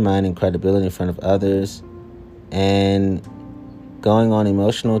 undermining credibility in front of others, and going on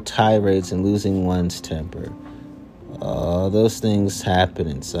emotional tirades and losing one's temper. All those things happen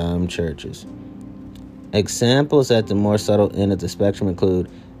in some churches. Examples at the more subtle end of the spectrum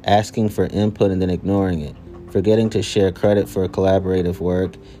include asking for input and then ignoring it, forgetting to share credit for collaborative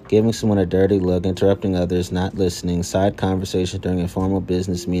work, giving someone a dirty look, interrupting others, not listening, side conversations during a formal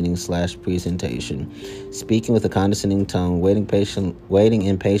business meeting / presentation, speaking with a condescending tone, waiting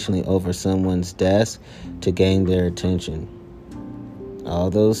impatiently over someone's desk to gain their attention. All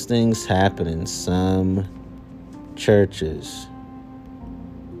those things happen in some churches.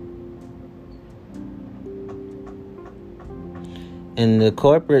 And the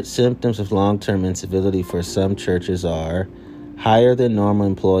corporate symptoms of long-term incivility for some churches are higher than normal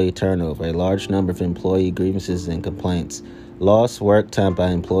employee turnover, a large number of employee grievances and complaints, lost work time by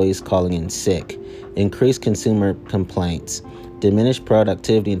employees calling in sick, increased consumer complaints, diminished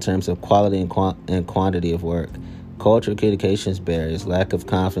productivity in terms of quality and quantity of work, cultural communications barriers, lack of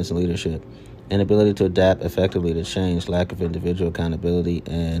confidence in leadership, inability to adapt effectively to change, lack of individual accountability,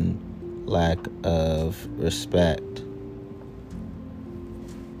 and lack of respect.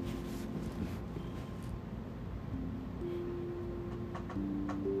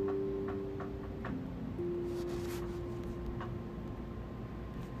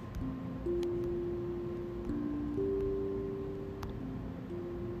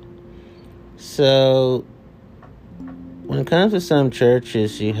 So, when it comes to some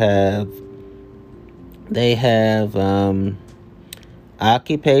churches, they have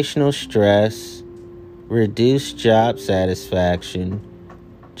occupational stress, reduced job satisfaction,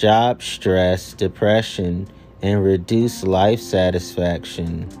 job stress, depression, and reduced life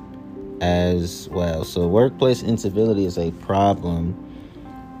satisfaction as well. So workplace incivility is a problem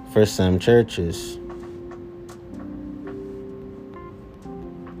for some churches.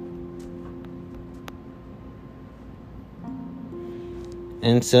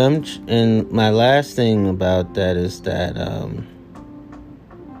 And my last thing about that is that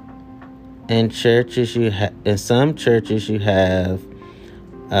in some churches you have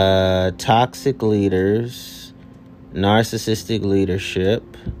toxic leaders, narcissistic leadership,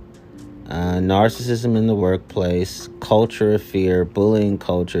 narcissism in the workplace, culture of fear, bullying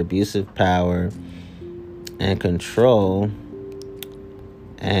culture, abusive power and control,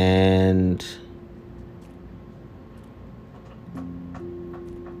 and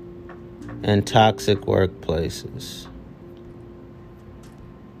toxic workplaces.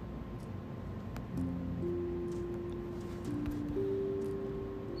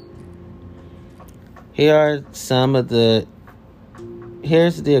 Here's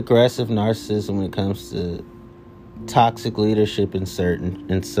the aggressive narcissism when it comes to toxic leadership in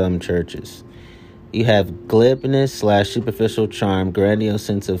some churches. You have glibness / superficial charm, grandiose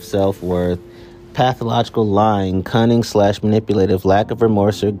sense of self-worth, pathological lying, cunning / manipulative, lack of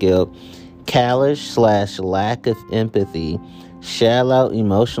remorse or guilt, callous / lack of empathy, shallow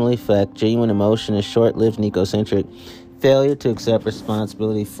emotional effect, genuine emotion is short-lived and egocentric, failure to accept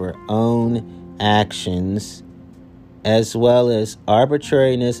responsibility for own actions, as well as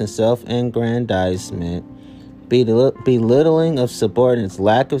arbitrariness and self-aggrandizement, belittling of subordinates,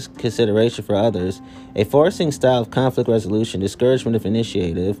 lack of consideration for others, a forcing style of conflict resolution, discouragement of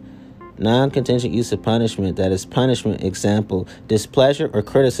initiative, non-contingent use of punishment, that is punishment, example, displeasure or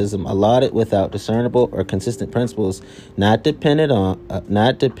criticism allotted without discernible or consistent principles, not dependent on,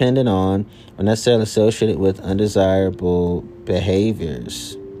 or necessarily associated with undesirable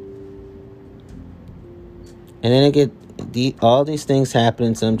behaviors. And then all these things happen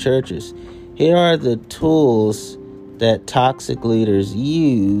in some churches. Here are the tools that toxic leaders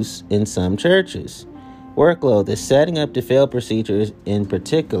use in some churches. Workload, the setting up to fail procedures, in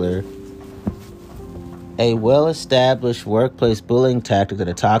particular, a well-established workplace bullying tactic that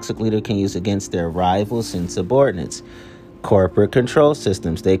a toxic leader can use against their rivals and subordinates. Corporate control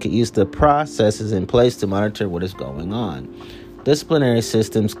systems, they could use the processes in place to monitor what is going on. Disciplinary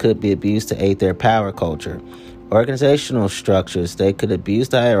systems could be abused to aid their power culture. Organizational structures, they could abuse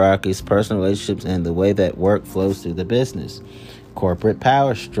the hierarchies, personal relationships, and the way that work flows through the business. Corporate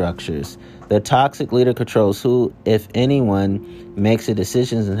power structures. The toxic leader controls who, if anyone, makes the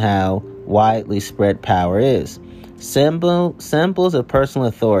decisions and how widely spread power is. Symbols of personal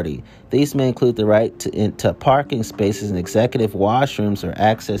authority. These may include the right to parking spaces and executive washrooms or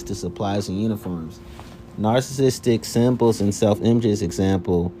access to supplies and uniforms. Narcissistic symbols and self-images.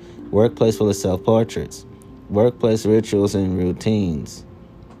 Example, workplace full of self-portraits. Workplace rituals and routines.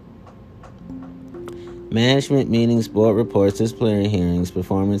 Management meetings, board reports, disciplinary hearings,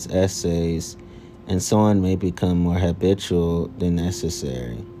 performance essays, and so on may become more habitual than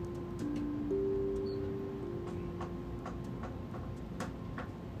necessary.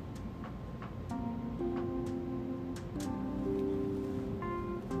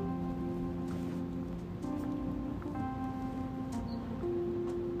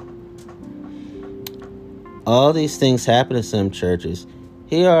 All these things happen in some churches.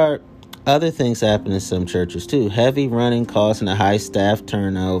 Here are other things happen in some churches too. Heavy running costs and a high staff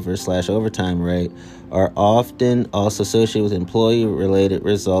turnover / overtime rate are often also associated with employee-related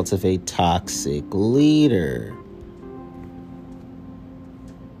results of a toxic leader.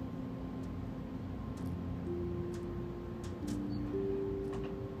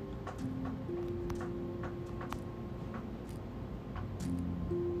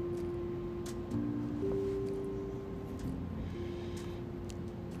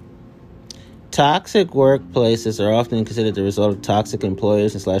 Toxic workplaces are often considered the result of toxic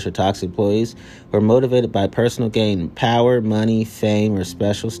employers and / toxic employees who are motivated by personal gain, power, money, fame, or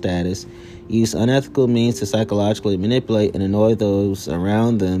special status, use unethical means to psychologically manipulate and annoy those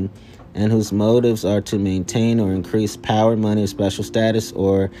around them, and whose motives are to maintain or increase power, money, or special status,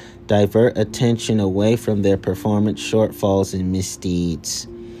 or divert attention away from their performance shortfalls and misdeeds.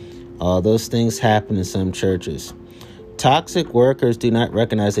 All those things happen in some churches. Toxic workers do not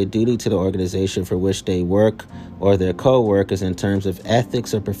recognize a duty to the organization for which they work or their co-workers in terms of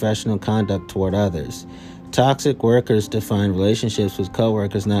ethics or professional conduct toward others. Toxic workers define relationships with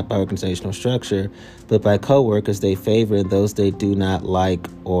co-workers not by organizational structure, but by co-workers they favor and those they do not like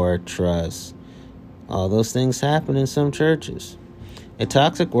or trust. All those things happen in some churches. A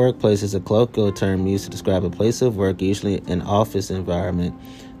toxic workplace is a colloquial term used to describe a place of work, usually an office environment,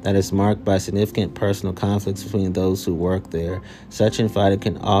 that is marked by significant personal conflicts between those who work there. Such infighting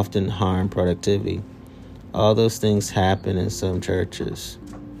can often harm productivity. All those things happen in some churches.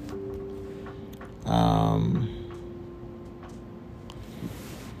 One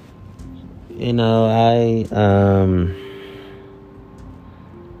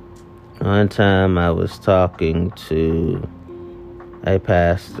time I was talking to a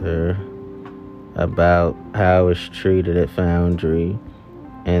pastor about how I was treated at Foundry,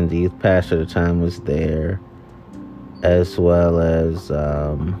 and the youth pastor at the time was there, as well as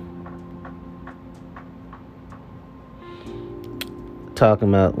talking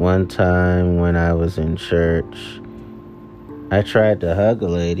about one time when I was in church. I tried to hug a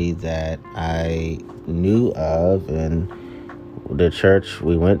lady that I knew of, and the church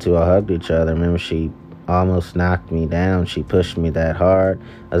we went to, I hugged each other. I remember she almost knocked me down. She pushed me that hard.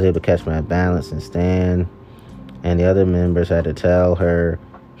 I was able to catch my balance and stand, and the other members had to tell her,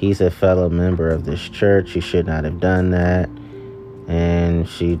 he's a fellow member of this church. You should not have done that. And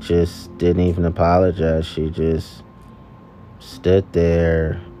she just didn't even apologize. She just stood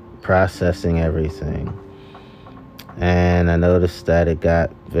there processing everything. And I noticed that it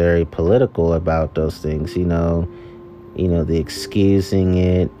got very political about those things. The excusing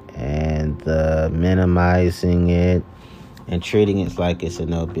it and the minimizing it and treating it like it's a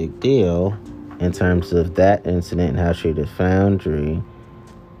no big deal in terms of that incident and how she treated Foundry.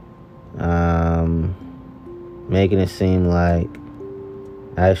 Making it seem like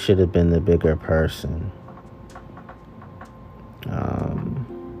I should have been the bigger person.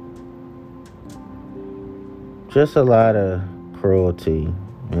 Just a lot of cruelty,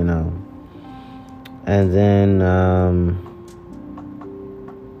 And then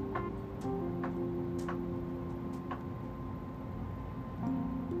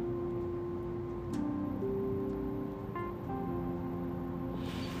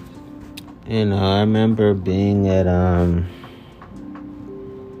I remember being at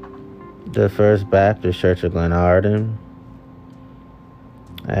the First Baptist Church of Glenarden,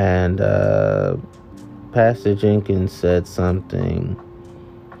 and Pastor Jenkins said something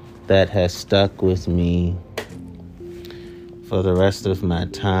that has stuck with me for the rest of my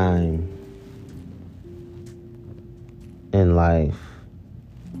time in life.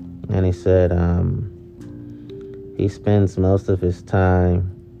 And he said, He spends most of his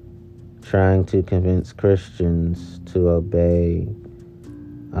time trying to convince Christians to obey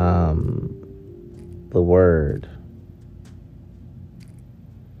the word.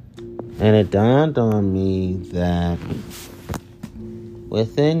 And it dawned on me that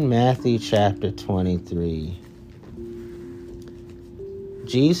within Matthew chapter 23,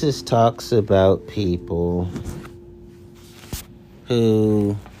 Jesus talks about people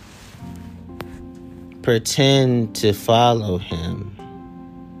who pretend to follow him,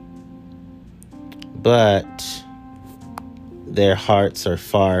 but their hearts are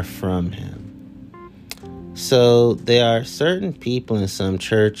far from him. So there are certain people in some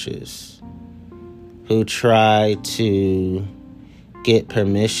churches who try to get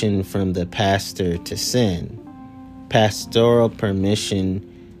permission from the pastor to sin. Pastoral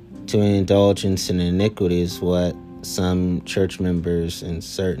permission to indulgence in iniquity is what some church members and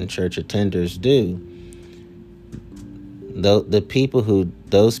certain church attenders do. Those people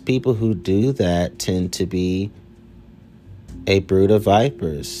who do that tend to be a brood of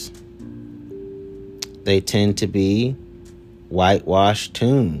vipers. They tend to be whitewashed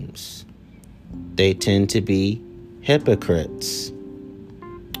tombs. They tend to be hypocrites.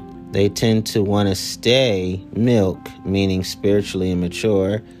 They tend to want to stay milk, meaning spiritually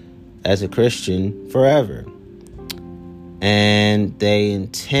immature, as a Christian forever. And they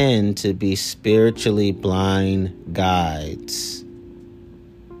intend to be spiritually blind guides.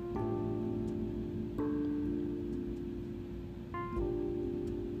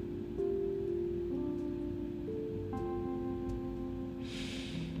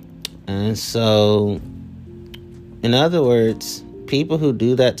 And so, in other words, people who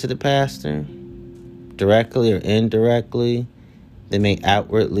do that to the pastor, directly or indirectly, they may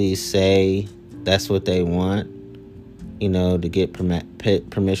outwardly say that's what they want, to get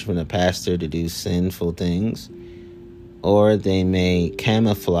permission from the pastor to do sinful things. Or they may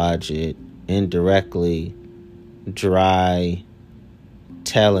camouflage it indirectly, dry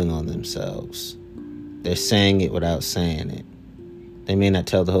telling on themselves. They're saying it without saying it. They may not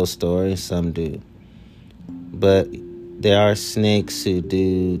tell the whole story, some do. But there are snakes who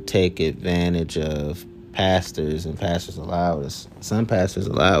do take advantage of pastors, and pastors allow it. Some pastors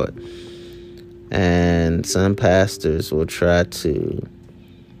allow it. And some pastors will try to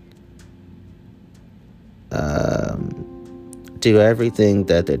do everything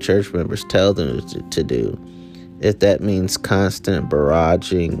that their church members tell them to do. If that means constant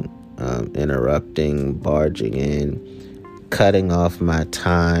barraging, interrupting, barging in, cutting off my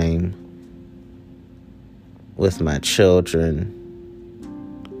time with my children,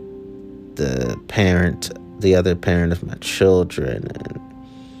 the other parent of my children, and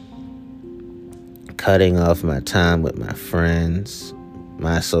cutting off my time with my friends,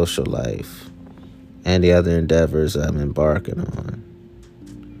 my social life, and the other endeavors I'm embarking on.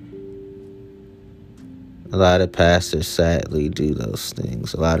 A lot of pastors sadly do those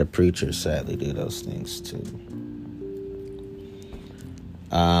things. A lot of preachers sadly do those things too.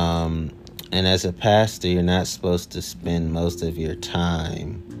 And as a pastor, you're not supposed to spend most of your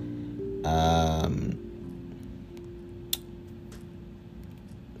time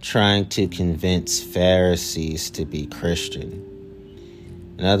trying to convince Pharisees to be Christian.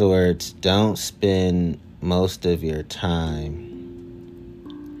 In other words, don't spend most of your time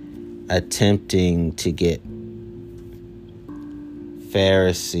attempting to get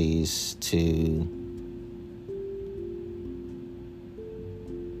Pharisees to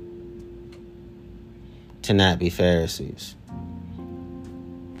not be Pharisees.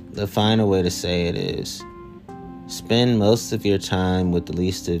 The final way to say it is, spend most of your time with the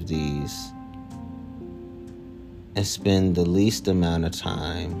least of these and spend the least amount of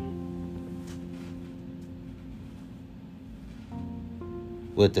time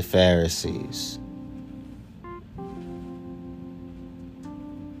with the Pharisees.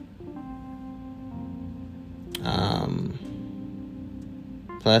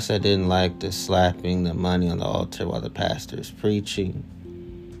 Plus, I didn't like the slapping the money on the altar while the pastor is preaching.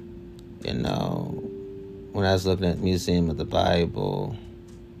 When I was looking at Museum of the Bible,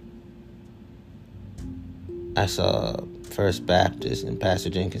 I saw First Baptist and Pastor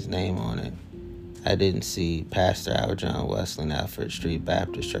Jenkins' name on it. I didn't see Pastor Albert John Wesley and Alfred Street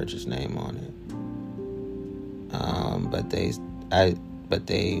Baptist Church's name on it. But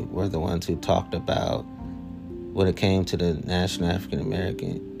they were the ones who talked about, when it came to the National African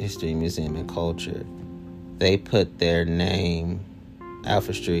American History Museum and Culture, they put their name,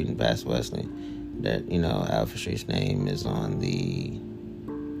 Alfred Street and Pastor Wesley, that, Alfred Street's name is on the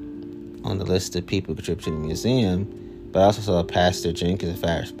list of people contributing to the museum. But I also saw Pastor Jenkins of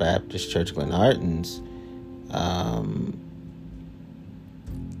First Baptist Church Glenartens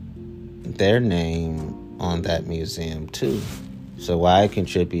their name on that museum too. So why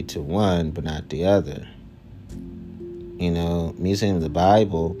contribute to one but not the other? Museum of the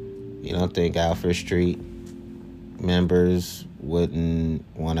Bible, you don't think Alfred Street members wouldn't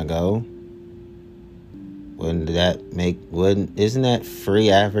want to go? Isn't that free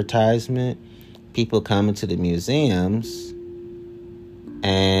advertisement? People coming to the museums,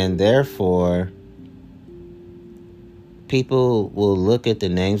 and therefore people will look at the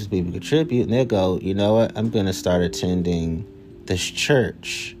names of people contribute and they'll go, you know what, I'm going to start attending this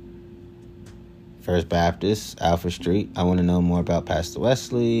church. First Baptist, Alfred Street. I want to know more about Pastor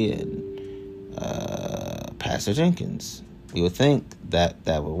Wesley and Pastor Jenkins. You would think that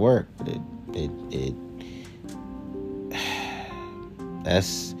would work, but it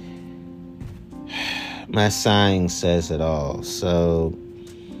that's my sign says it all. So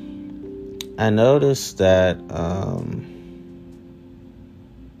I noticed that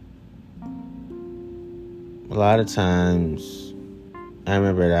a lot of times, I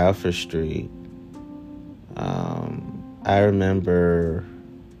remember at Alfred Street, I remember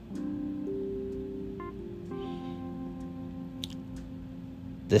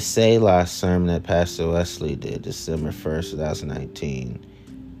the Selah sermon that Pastor Wesley did December 1st, 2019.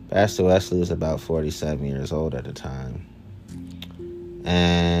 Pastor Wesley was about 47 years old at the time.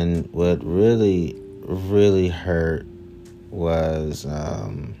 And what really, really hurt was,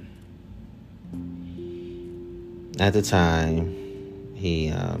 at the time,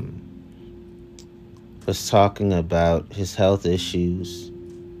 he was talking about his health issues,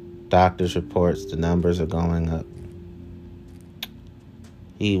 doctor's reports, the numbers are going up.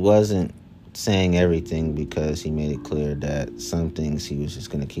 He wasn't saying everything because he made it clear that some things he was just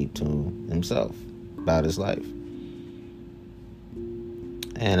going to keep to himself about his life.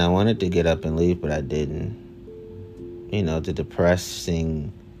 And I wanted to get up and leave, but I didn't. The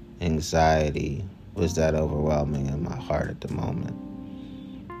depressing anxiety was that overwhelming in my heart at the moment.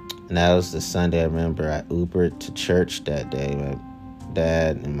 And that was the Sunday I remember I Ubered to church that day. My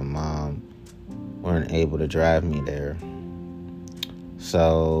dad and my mom weren't able to drive me there.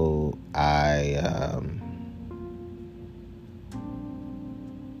 So I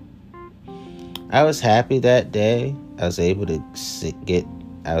was happy that day. I was able to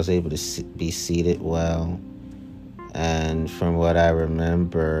be seated well. And from what I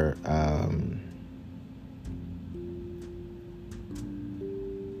remember,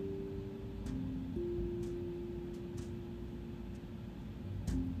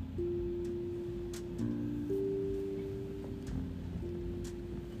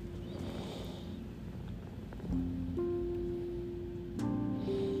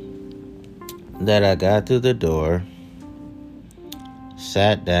 that I got through the door,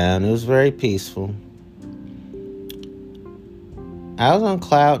 sat down. It was very peaceful. I was on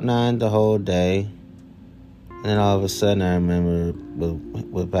cloud nine the whole day. And then all of a sudden I remember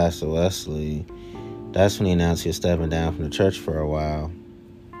with Pastor Wesley, that's when he announced he was stepping down from the church for a while.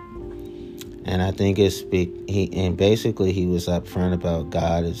 And I think basically he was upfront about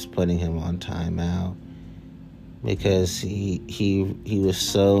God is putting him on timeout because he was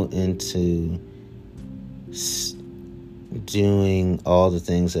so into doing all the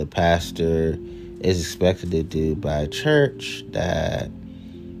things that pastor is expected to do by church that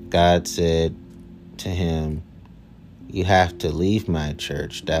God said to him, you have to leave my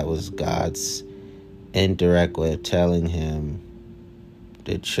church. That was God's indirect way of telling him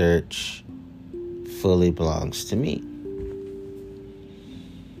the church fully belongs to me.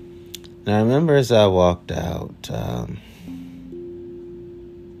 And I remember as I walked out,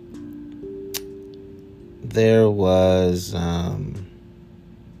 there were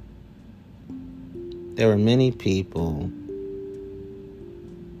many people,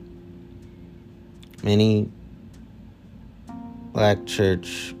 many black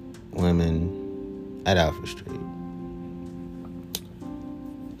church women at Alfred Street.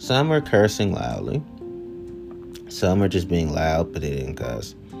 Some were cursing loudly. Some were just being loud, but they didn't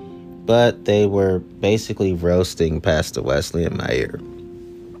cuss. But they were basically roasting Pastor Wesley in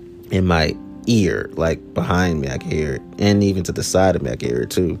my ear, like behind me, I could hear it. And even to the side of me, I could hear it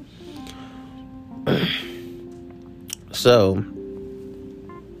too. So,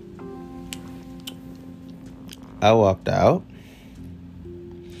 I walked out.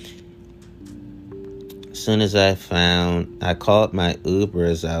 As soon as I called my Uber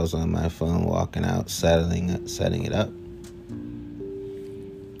as I was on my phone walking out, setting it up.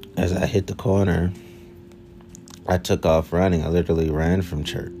 As I hit the corner, I took off running. I literally ran from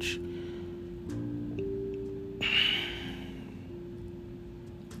church.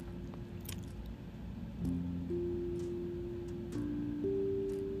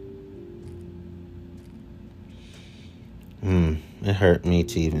 It hurt me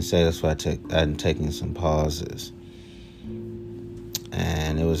to even say. That's why I'm taking some pauses.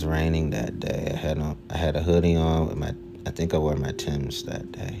 And it was raining that day. I had a hoodie on with I think I wore my Timbs that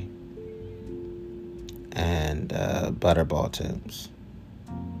day. And Butterball Timbs.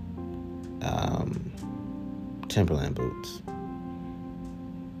 Timberland boots.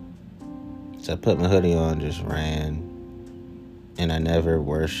 So I put my hoodie on, just ran. And I never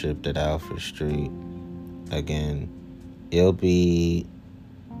worshipped at Alfred Street again. It'll be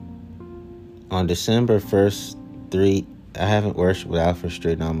on December 1st, I haven't worshipped with Alfred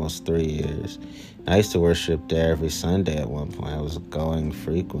Street in almost 3 years. I used to worship there every Sunday at one point. I was going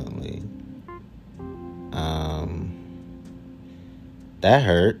frequently. That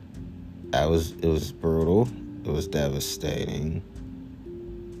hurt. It was brutal. It was devastating.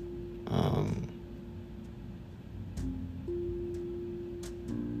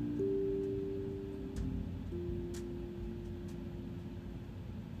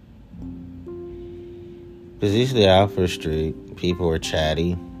 Because usually Alfred Street, people were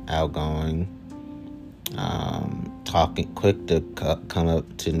chatty, outgoing, talking, quick to come up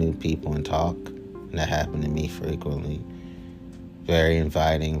to new people and talk. And that happened to me frequently. Very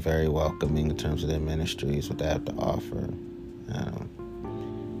inviting, very welcoming in terms of their ministries, what they have to offer.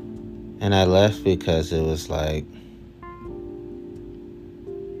 And I left because it was like,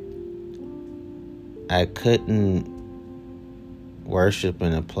 I couldn't worship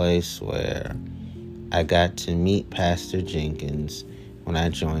in a place where I got to meet Pastor Jenkins. When I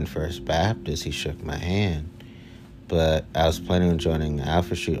joined First Baptist, he shook my hand. But I was planning on joining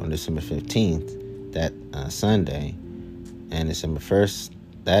Alfred Street on December 15th, that Sunday. And December 1st,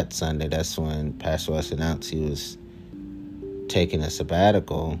 that Sunday, that's when Pastor West announced he was taking a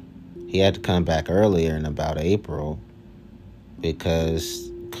sabbatical. He had to come back earlier in about April because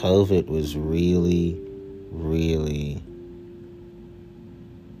COVID was really, really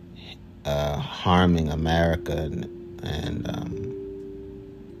harming America, and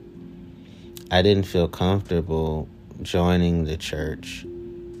I didn't feel comfortable joining the church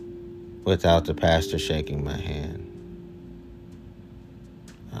without the pastor shaking my hand.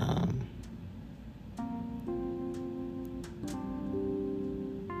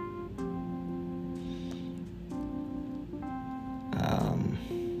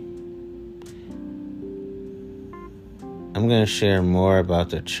 I'm going to share more about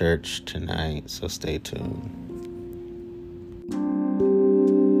the church tonight, so stay tuned.